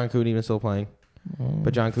 Is John Kuhn even still playing?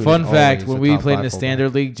 But John Kuhn. Fun is fact: always when a we top played in 5 the fullback.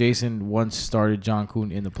 standard league, Jason once started John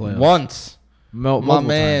Kuhn in the playoffs. Once. My Multiple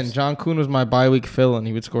man, times. John Kuhn was my bye week fill, and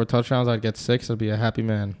he would score touchdowns. I'd get 6. I'd be a happy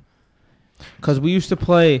man. Because we used to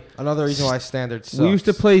play. Another reason why standard sucks. We used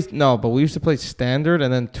to play we used to play standard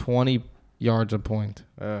and then 20 yards a point.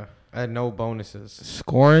 I had no bonuses.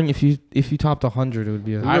 Scoring, if you topped 100, it would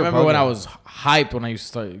be a. I remember when bugging. I was hyped when I used to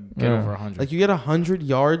start get Yeah. over 100. Like you get 100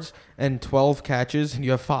 yards and 12 catches, and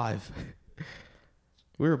you have 5.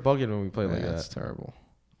 We were bugging when we played like That's that. terrible.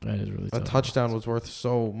 that is really A tough. touchdown was worth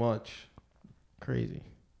so much. Crazy.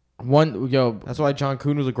 That's That's why John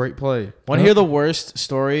Kuhn was a great play. want to hear the worst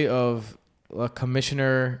story of a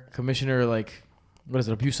commissioner like what is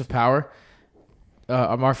it, abuse of power?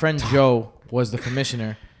 Our friend Joe was the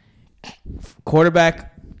commissioner.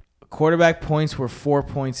 Quarterback points were 4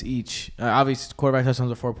 points each. Obviously, quarterback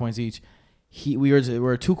touchdowns are 4 points each. We're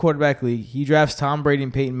a 2-quarterback league. He drafts Tom Brady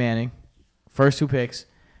and Peyton Manning, first 2 picks,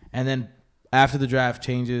 and then after the draft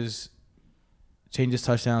changes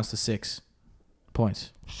touchdowns to 6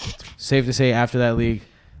 points. Safe to say, after that league,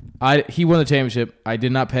 he won the championship. I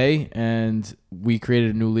did not pay, and we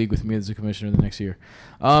created a new league with me as the commissioner the next year.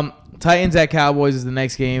 Titans at Cowboys is the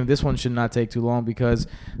next game. This one should not take too long because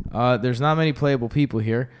there's not many playable people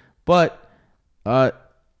here. But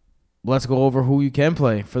let's go over who you can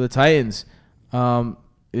play for the Titans.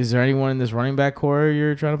 Is there anyone in this running back core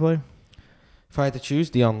you're trying to play? If I had to choose,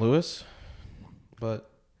 Deion Lewis. But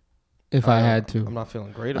If I had to. I'm not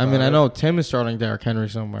feeling great about it. I mean, I know Tim is starting Derrick Henry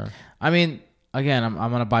somewhere. I mean, again, I'm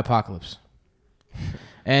on a bipocalypse.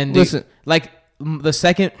 And Listen.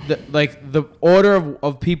 the order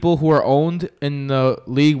of people who are owned in the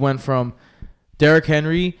league went from Derrick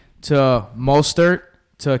Henry to Mostert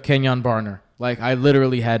to Kenyon Barner. Like, I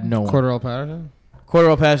literally had no one. Cordell Patterson?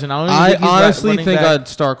 Cordell Patterson. I honestly think back. I'd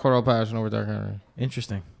start Cordell Patterson over Derrick Henry.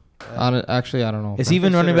 Interesting. Actually, I don't know. Is he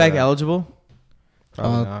even running back eligible?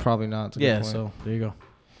 Probably not. It's a good Yeah, point. so there you go.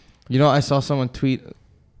 You know, I saw someone tweet,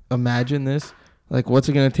 imagine this. Like, what's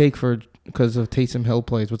it going to take because of Taysom Hill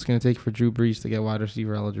plays, what's it going to take for Drew Brees to get wide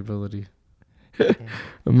receiver eligibility?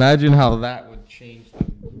 Imagine how that would change the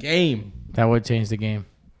game. That would change the game.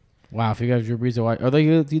 Wow, if you guys Drew Brees are wide, although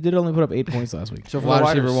he did only put up 8 points last week. So for Wide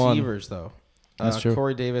wide receiver one. receivers, though, That's true.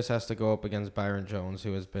 Corey Davis has to go up against Byron Jones,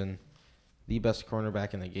 who has been the best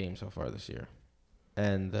cornerback in the game so far this year.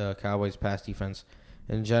 And the Cowboys' pass defense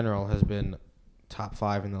in general has been top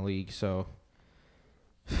 5 in the league. So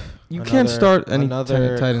You can't start any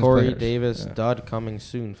another Titans Corey players. Davis Yeah. dud coming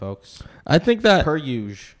soon, folks. I think that Per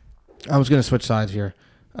usual. I was going to switch sides here.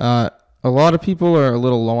 A lot of people are a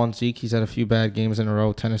little low on Zeke. He's had a few bad games in a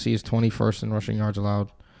row. Tennessee is 21st in rushing yards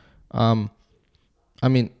allowed. I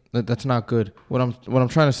mean, that's not good. What I'm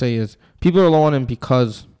trying to say is people are low on him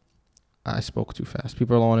because I spoke too fast.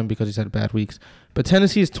 People are low on him because he's had bad weeks. But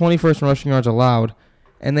Tennessee is 21st in rushing yards allowed,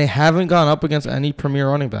 and they haven't gone up against any premier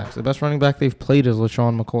running backs. The best running back they've played is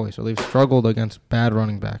LaShawn McCoy. So they've struggled against bad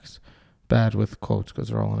running backs. Bad with quotes because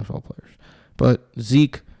they're all NFL players. But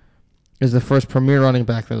Zeke is the first premier running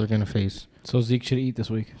back that they're going to face. So Zeke should eat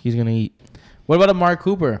this week. He's going to eat. What about Amari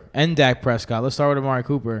Cooper and Dak Prescott? Let's start with Amari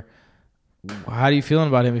Cooper. How are you feeling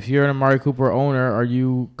about him? If you're an Amari Cooper owner, are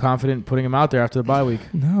you confident putting him out there after the bye week?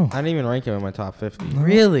 No. I didn't even rank him in my top 50.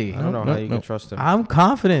 Really? I don't know how you can trust him. I'm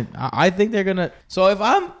confident. I think they're going to. So if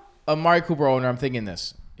I'm a Amari Cooper owner, I'm thinking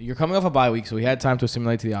this. You're coming off a bye week, so he had time to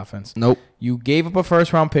assimilate to the offense. Nope. You gave up a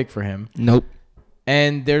first-round pick for him. Nope.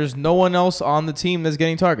 And there's no one else on the team that's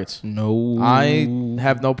getting targets. No. I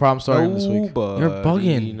have no problem starting him this week. You're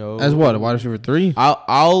bugging. As what? A wide receiver 3?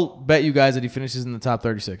 I'll bet you guys that he finishes in the top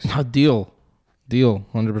 36. Deal.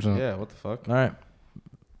 100%. Yeah, what the fuck? All right.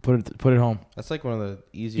 Put it home. That's like one of the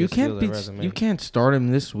easiest You can't deals I've ever made. you can't start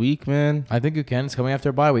him this week, man. I think you can. It's coming after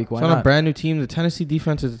a bye week. Why It's on not? a brand new team. The Tennessee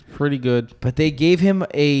defense is pretty good. But they gave him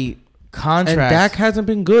a contract. And Dak hasn't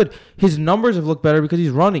been good. His numbers have looked better because he's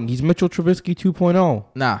running. He's Mitchell Trubisky 2.0.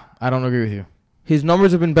 Nah, I don't agree with you. His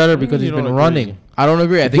numbers have been better because You he's don't been agree. running. I don't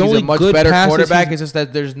agree. I The think he's a only much good better passes quarterback. he's- It's just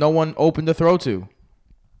that there's no one open to throw to.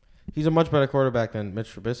 He's a much better quarterback than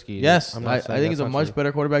Mitch Trubisky. Yes, I'm not I saying think he's that's a not much true.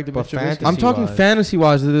 better quarterback than But Mitch Trubisky. I'm talking Fantasy-wise.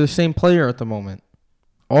 fantasy-wise. They're the same player at the moment.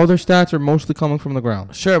 All their stats are mostly coming from the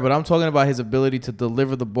ground. Sure, but I'm talking about his ability to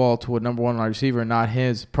deliver the ball to a number one wide receiver, not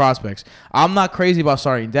his prospects. I'm not crazy about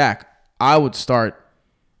starting Dak. I would start.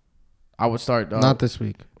 Not this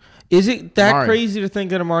week. Is it that Amari. crazy to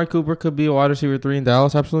think that Amari Cooper could be a wide receiver 3 in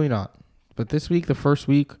Dallas? Absolutely not. But this week, the first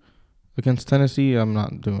week against Tennessee, I'm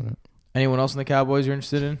not doing it. Anyone else in the Cowboys you're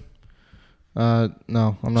interested in?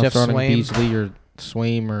 No, I'm not Jeff starting Swaim? Beasley or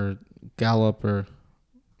Swaim or Gallup or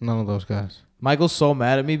none of those guys. Michael's so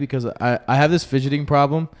mad at me because I have this fidgeting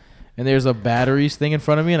problem, and there's a batteries thing in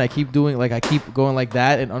front of me, and I keep going like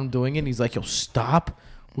that and undoing it. And he's like, "Yo, stop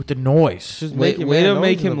with the noise." Just Way your to man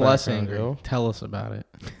make nose in him the less background, angry. yo. Tell us about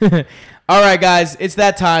it. All right, guys, it's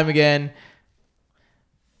that time again.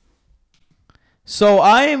 So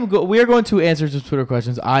we are going to answer some Twitter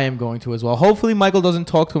questions. I am going to as well. Hopefully, Michael doesn't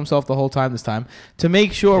talk to himself the whole time this time. To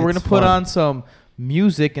make sure, we're going It's to put fun. on some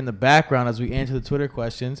music in the background as we answer the Twitter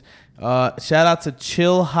questions. Shout out to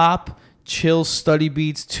Chill Hop, Chill Study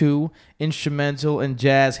Beats 2, instrumental and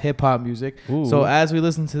jazz hip hop music. Ooh. So as we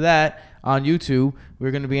listen to that on YouTube,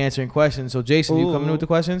 we're going to be answering questions. So Jason, you coming in with the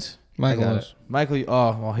questions? Michael got is. it. Michael,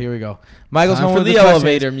 well, here we go. Michael's Time home for with the questions.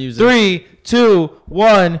 elevator music. 3, 2,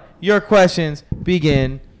 1. Your questions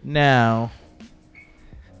begin now.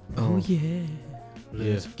 Oh yeah.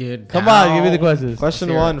 Let's get Come on, down. give me the questions. Question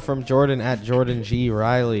Let's hear 1 from Jordan at Jordan G.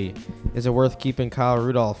 Riley. Is it worth keeping Kyle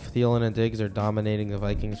Rudolph? Thielen and Diggs are dominating the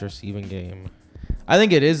Vikings receiving game. I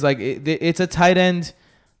think it is. Like, it's a tight end.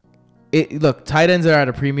 Look, tight ends are at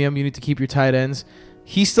a premium. You need to keep your tight ends.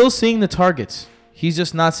 He's still seeing the targets. He's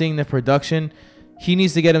just not seeing the production. He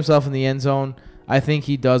needs to get himself in the end zone. I think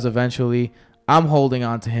he does eventually. I'm holding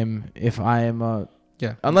on to him if I am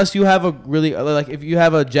Yeah. unless you have a really like if you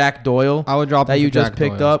have a Jack Doyle I would drop that him you for just Jack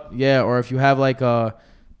picked Doyle. up, yeah, or if you have like a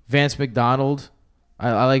Vance McDonald.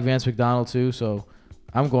 I like Vance McDonald too, so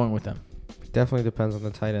I'm going with them. Definitely depends on the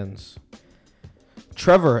tight ends.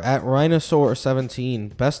 Trevor at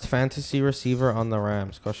Rhinosaur17. Best fantasy receiver on the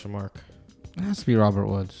Rams? Question mark. It has to be Robert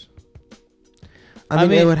Woods. I mean,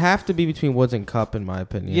 mean- it would have to be between Woods and Cup, in my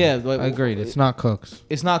opinion. Yeah, like, Agreed. It's not Cooks.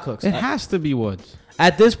 It's not Cooks. It has to be Woods.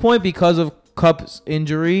 At this point, because of Cup's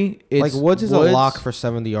injury, it's like Woods is a lock for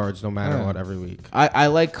 70 yards no matter Yeah. what every week. I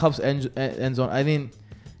like Cup's end zone. I mean,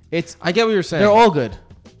 I get what you're saying. they're all good.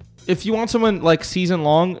 If you want someone like season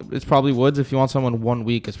long, it's probably Woods. If you want someone 1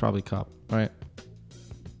 week, it's probably Cup, right?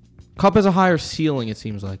 Cup has a higher ceiling, it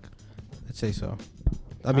seems like. I'd say so.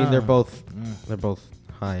 I mean, they're both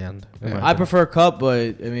high end. in Yeah. my I opinion. prefer Cup,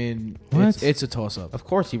 but I mean, What? it's a toss up. Of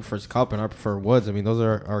course, he prefers Cup, and I prefer Woods. I mean, those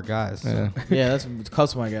are our guys. Yeah. Yeah, that's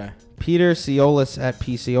Cup's my guy. Peter Ciolis at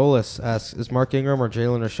PCiolis asks, is Mark Ingram or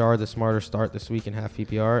Jalen Richard the smarter start this week in half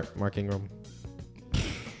PPR? Mark Ingram.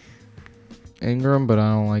 Ingram, but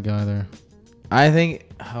I don't like either. I think,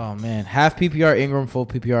 oh man, half PPR Ingram, full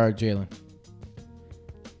PPR Jalen.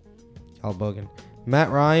 Al Bogan.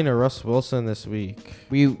 Matt Ryan or Russ Wilson this week?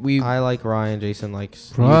 We I like Ryan. Jason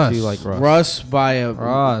likes Russ. You two like Russ. Russ by a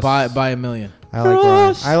Russ. by a million. I like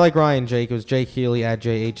Russ. Ryan. I like Ryan. Jake. It was Jake Healy at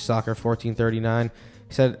JH Soccer 1439.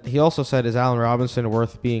 He also said, is Allen Robinson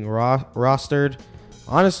worth being rostered?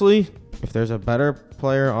 Honestly, if there's a better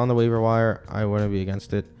player on the waiver wire, I wouldn't be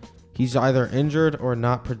against it. He's either injured or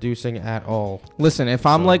not producing at all. Listen, if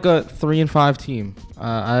I'm So- like a 3-5 team,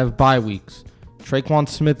 I have bye weeks. Traquan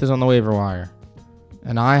Smith is on the waiver wire,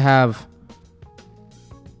 and I have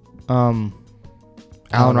Allen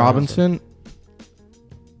Robinson,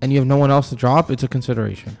 and you have no one else to drop. It's a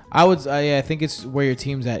consideration. I think it's where your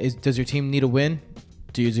team's at. Does your team need a win?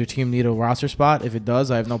 Does your team need a roster spot? If it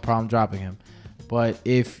does, I have no problem dropping him. But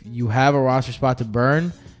if you have a roster spot to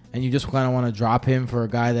burn and you just kind of want to drop him for a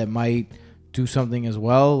guy that might do something as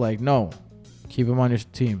well, like, no. Keep him on your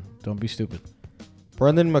team. Don't be stupid.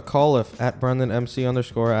 Brendan McAuliffe at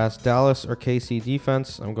BrendanMC_ asks, Dallas or KC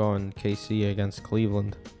defense? I'm going KC against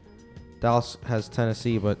Cleveland. Dallas has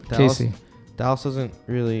Tennessee, but Casey. Dallas doesn't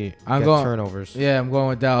really I'm get going- turnovers. Yeah, I'm going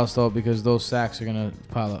with Dallas, though, because those sacks are going to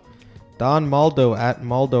pile up. Don Maldo at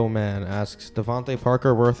Maldo Man asks, Devontae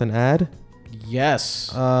Parker worth an ad?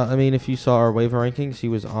 Yes. I mean, if you saw our waiver rankings, he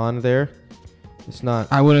was on there. It's not.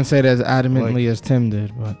 I wouldn't say it as adamantly as Tim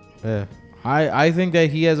did, but Yeah. I think that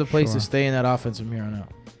he has a place Sure. to stay in that offense from here on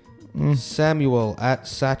out. Samuel at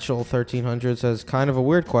Satchel1300 says, kind of a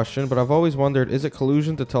weird question, but I've always wondered, is it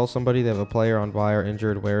collusion to tell somebody they have a player on bye or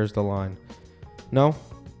injured? Where is the line? No.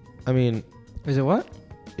 I mean, is it what?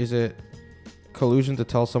 is it collusion to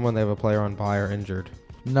tell someone they have a player on bye or injured?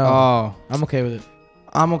 No. Oh, I'm okay with it.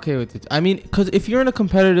 I'm okay with it. I mean, because if you're in a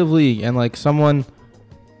competitive league and like someone,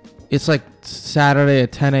 it's like Saturday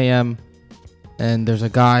at 10 a.m. and there's a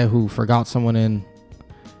guy who forgot someone in.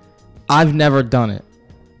 I've never done it,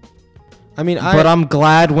 I mean, but I'm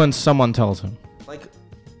glad when someone tells him. like,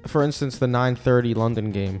 for instance, the 9:30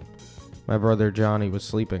 London game. My brother Johnny was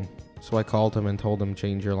sleeping, so I called him and told him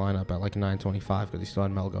change your lineup at like 9:25 because he still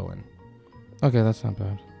had Melgo in. Okay, that's not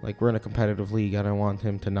bad. Like, we're in a competitive league. I don't want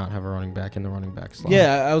him to not have a running back in the running back slot.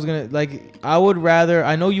 Yeah, I was going to, like, I would rather,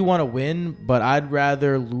 I know you want to win, but I'd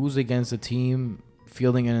rather lose against a team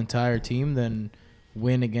fielding an entire team than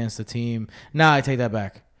win against a team. Nah, I take that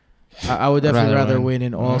back. I would definitely rather win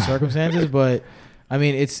in all circumstances, but, I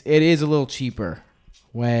mean, it is a little cheaper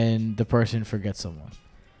when the person forgets someone.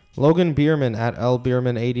 Logan Bierman at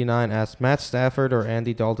LBierman89 asks, Matt Stafford or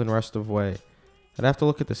Andy Dalton rest of way? I'd have to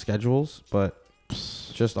look at the schedules, but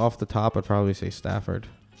just off the top, I'd probably say Stafford.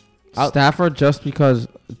 Stafford, just because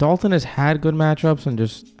Dalton has had good matchups and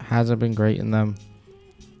just hasn't been great in them.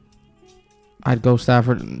 I'd go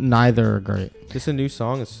Stafford. Neither are great. This is a new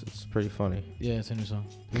song. It's pretty funny. Yeah, it's a new song.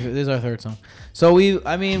 This is our third song. So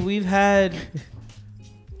we've had.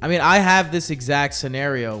 I have this exact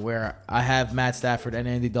scenario where I have Matt Stafford and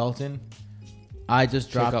Andy Dalton. I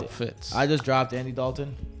just dropped up Fitz. I just dropped Andy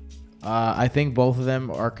Dalton. I think both of them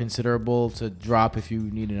are considerable to drop if you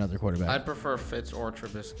need another quarterback. prefer Fitz or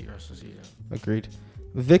Trubisky or Cecilio. Agreed.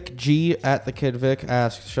 Vic G at the Kid Vic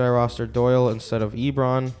asks, should I roster Doyle instead of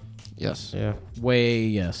Ebron? Yes. Yeah. Way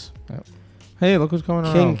yes. Hey, look what's going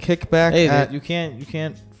King on. Kickback Hey, at you can't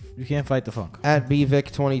fight the funk. At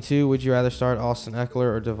BVic22, would you rather start Austin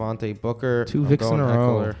Eckler or Devontae Booker? Two I'm Vics going in a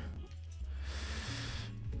row. Eckler.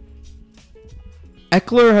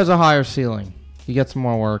 Eckler has a higher ceiling. He gets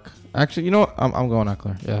more work. Actually, you know what? I'm going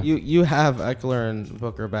Eckler. Yeah. You have Eckler and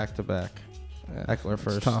Booker back to back. Eckler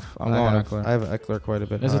first. It's tough. I'm going Eckler. I have Eckler quite a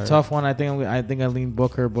bit. It's higher. a tough one. I think I lean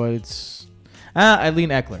Booker, but it's I lean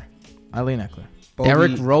Eckler.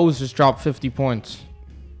 Derrick Rose just dropped 50 points.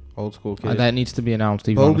 Old school kid. That needs to be announced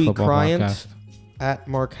even on the Bobby football Bryant podcast. at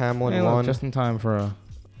Mark Hamlin Hey, look, 1 just in time for a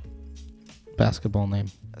basketball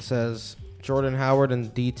name. says Jordan Howard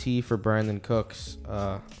and DT for Brandon Cooks.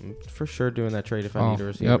 I'm for sure doing that trade if I need a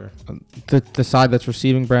receiver. Yep. The side that's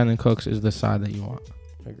receiving Brandon Cooks is the side that you want.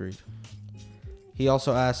 Agreed. He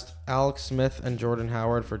also asked Alex Smith and Jordan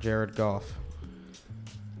Howard for Jared Goff.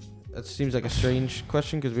 That seems like a strange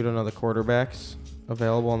question because we don't know the quarterbacks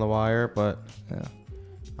available on the wire, but Yeah.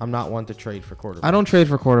 I'm not one to trade for quarterbacks. I don't trade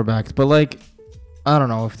for quarterbacks, but I don't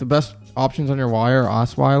know if the best options on your wire are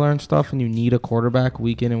Osweiler and stuff, and you need a quarterback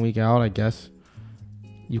week in and week out. I guess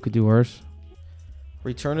you could do worse.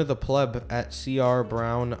 Return of the Pleb at CR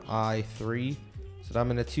Brown I3 said,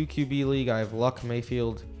 I'm in a 2 QB league. I have Luck,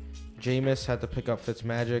 Mayfield, Jameis. Had to pick up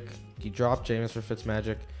Fitzmagic. He dropped Jameis for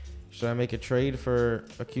Fitzmagic. Should I make a trade for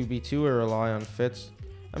a QB2 or rely on Fitz?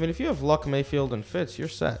 I mean, if you have Luck, Mayfield, and Fitz, you're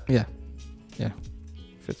set. Yeah.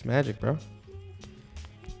 Fitzmagic, bro.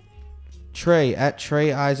 Trey at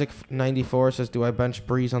Trey Isaac 94 says, do I bench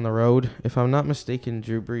Breeze on the road? If I'm not mistaken,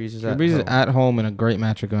 Drew Brees is Drew Brees is at home in a great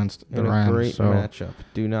match against the in Rams. a great so matchup.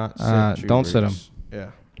 Do not sit Drew don't Brees. sit him.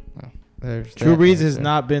 Yeah. No. There's Drew that Brees right has there.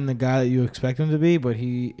 not been the guy that you expect him to be, but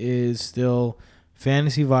he is still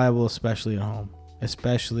fantasy viable, especially at home,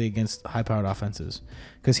 especially against high-powered offenses,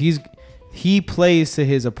 because he plays to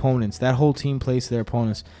his opponents. That whole team plays to their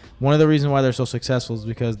opponents. One of the reasons why they're so successful is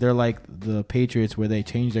because they're like the Patriots, where they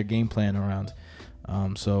change their game plan around.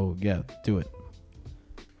 So yeah, do it.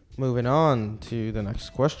 Moving on to the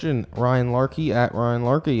next question. Ryan Larkey at Ryan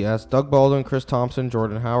Larkey asks, Doug Baldwin, Chris Thompson,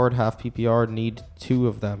 Jordan Howard, half PPR, need 2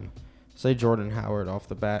 of them. Say Jordan Howard off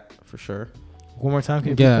the bat for sure. One more time,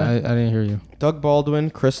 can you Yeah, I repeat that? didn't hear you. Doug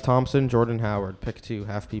Baldwin, Chris Thompson, Jordan Howard. Pick 2,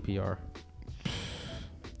 half PPR.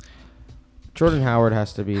 Jordan Howard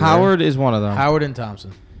has to be Howard is one of them. Howard and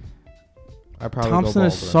Thompson. I probably Thompson go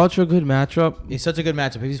is Baldwin. such a good matchup, It's such a good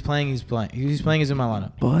matchup. If he's playing, he's playing. If he's playing, he's in my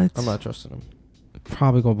lineup. but I'm not trusting him.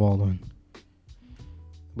 probably go Baldwin.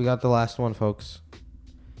 We got the last one, folks.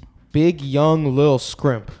 Big Young Lil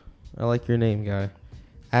Scrimp. I like your name, guy.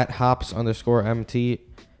 At Hops_MT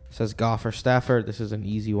says Goff or Stafford. This is an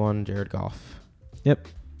easy one. Jared Goff. Yep.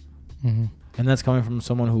 Mm-hmm. And that's coming from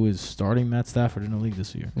someone who is starting Matt Stafford in the league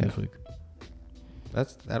this year. Yeah. This week.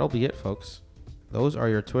 That'll be it, folks. Those are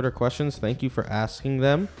your Twitter questions. Thank you for asking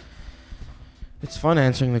them. It's fun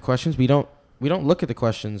answering the questions. We don't look at the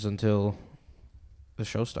questions until the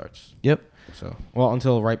show starts. Yep. So,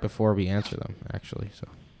 until right before we answer them, actually.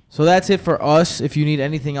 So that's it for us. If you need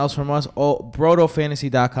anything else from us,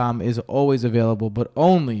 BrotoFantasy.com is always available, but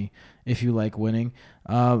only if you like winning.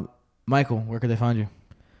 Michael, where could they find you?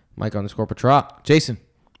 Mike_Petrop. Jason.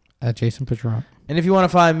 At Jason Petrop. And if you want to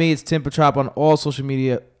find me, it's Tim Petrop on all social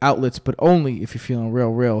media outlets, but only if you're feeling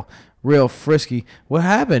real frisky. What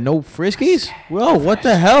happened? No friskies? Whoa, what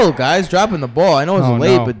the hell, guys? Dropping the ball. I know it's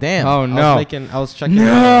late, but damn. Oh, no. I was checking it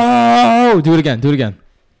out. No! Do it again.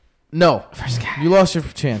 No. You lost your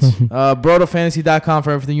chance. BrotoFantasy.com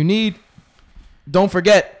for everything you need. Don't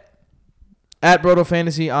forget, at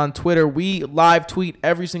BrotoFantasy on Twitter, we live tweet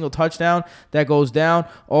every single touchdown that goes down.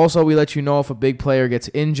 Also, we let you know if a big player gets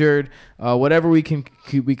injured. Whatever we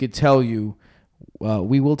could tell you,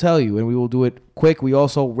 we will tell you, and we will do it quick. We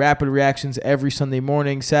also rapid reactions every Sunday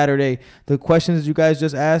morning, Saturday. The questions that you guys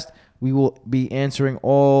just asked, we will be answering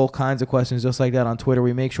all kinds of questions just like that on Twitter.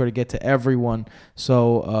 We make sure to get to everyone.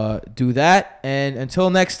 So do that. And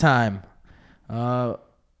until next time,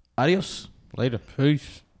 adios. Later.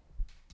 Peace.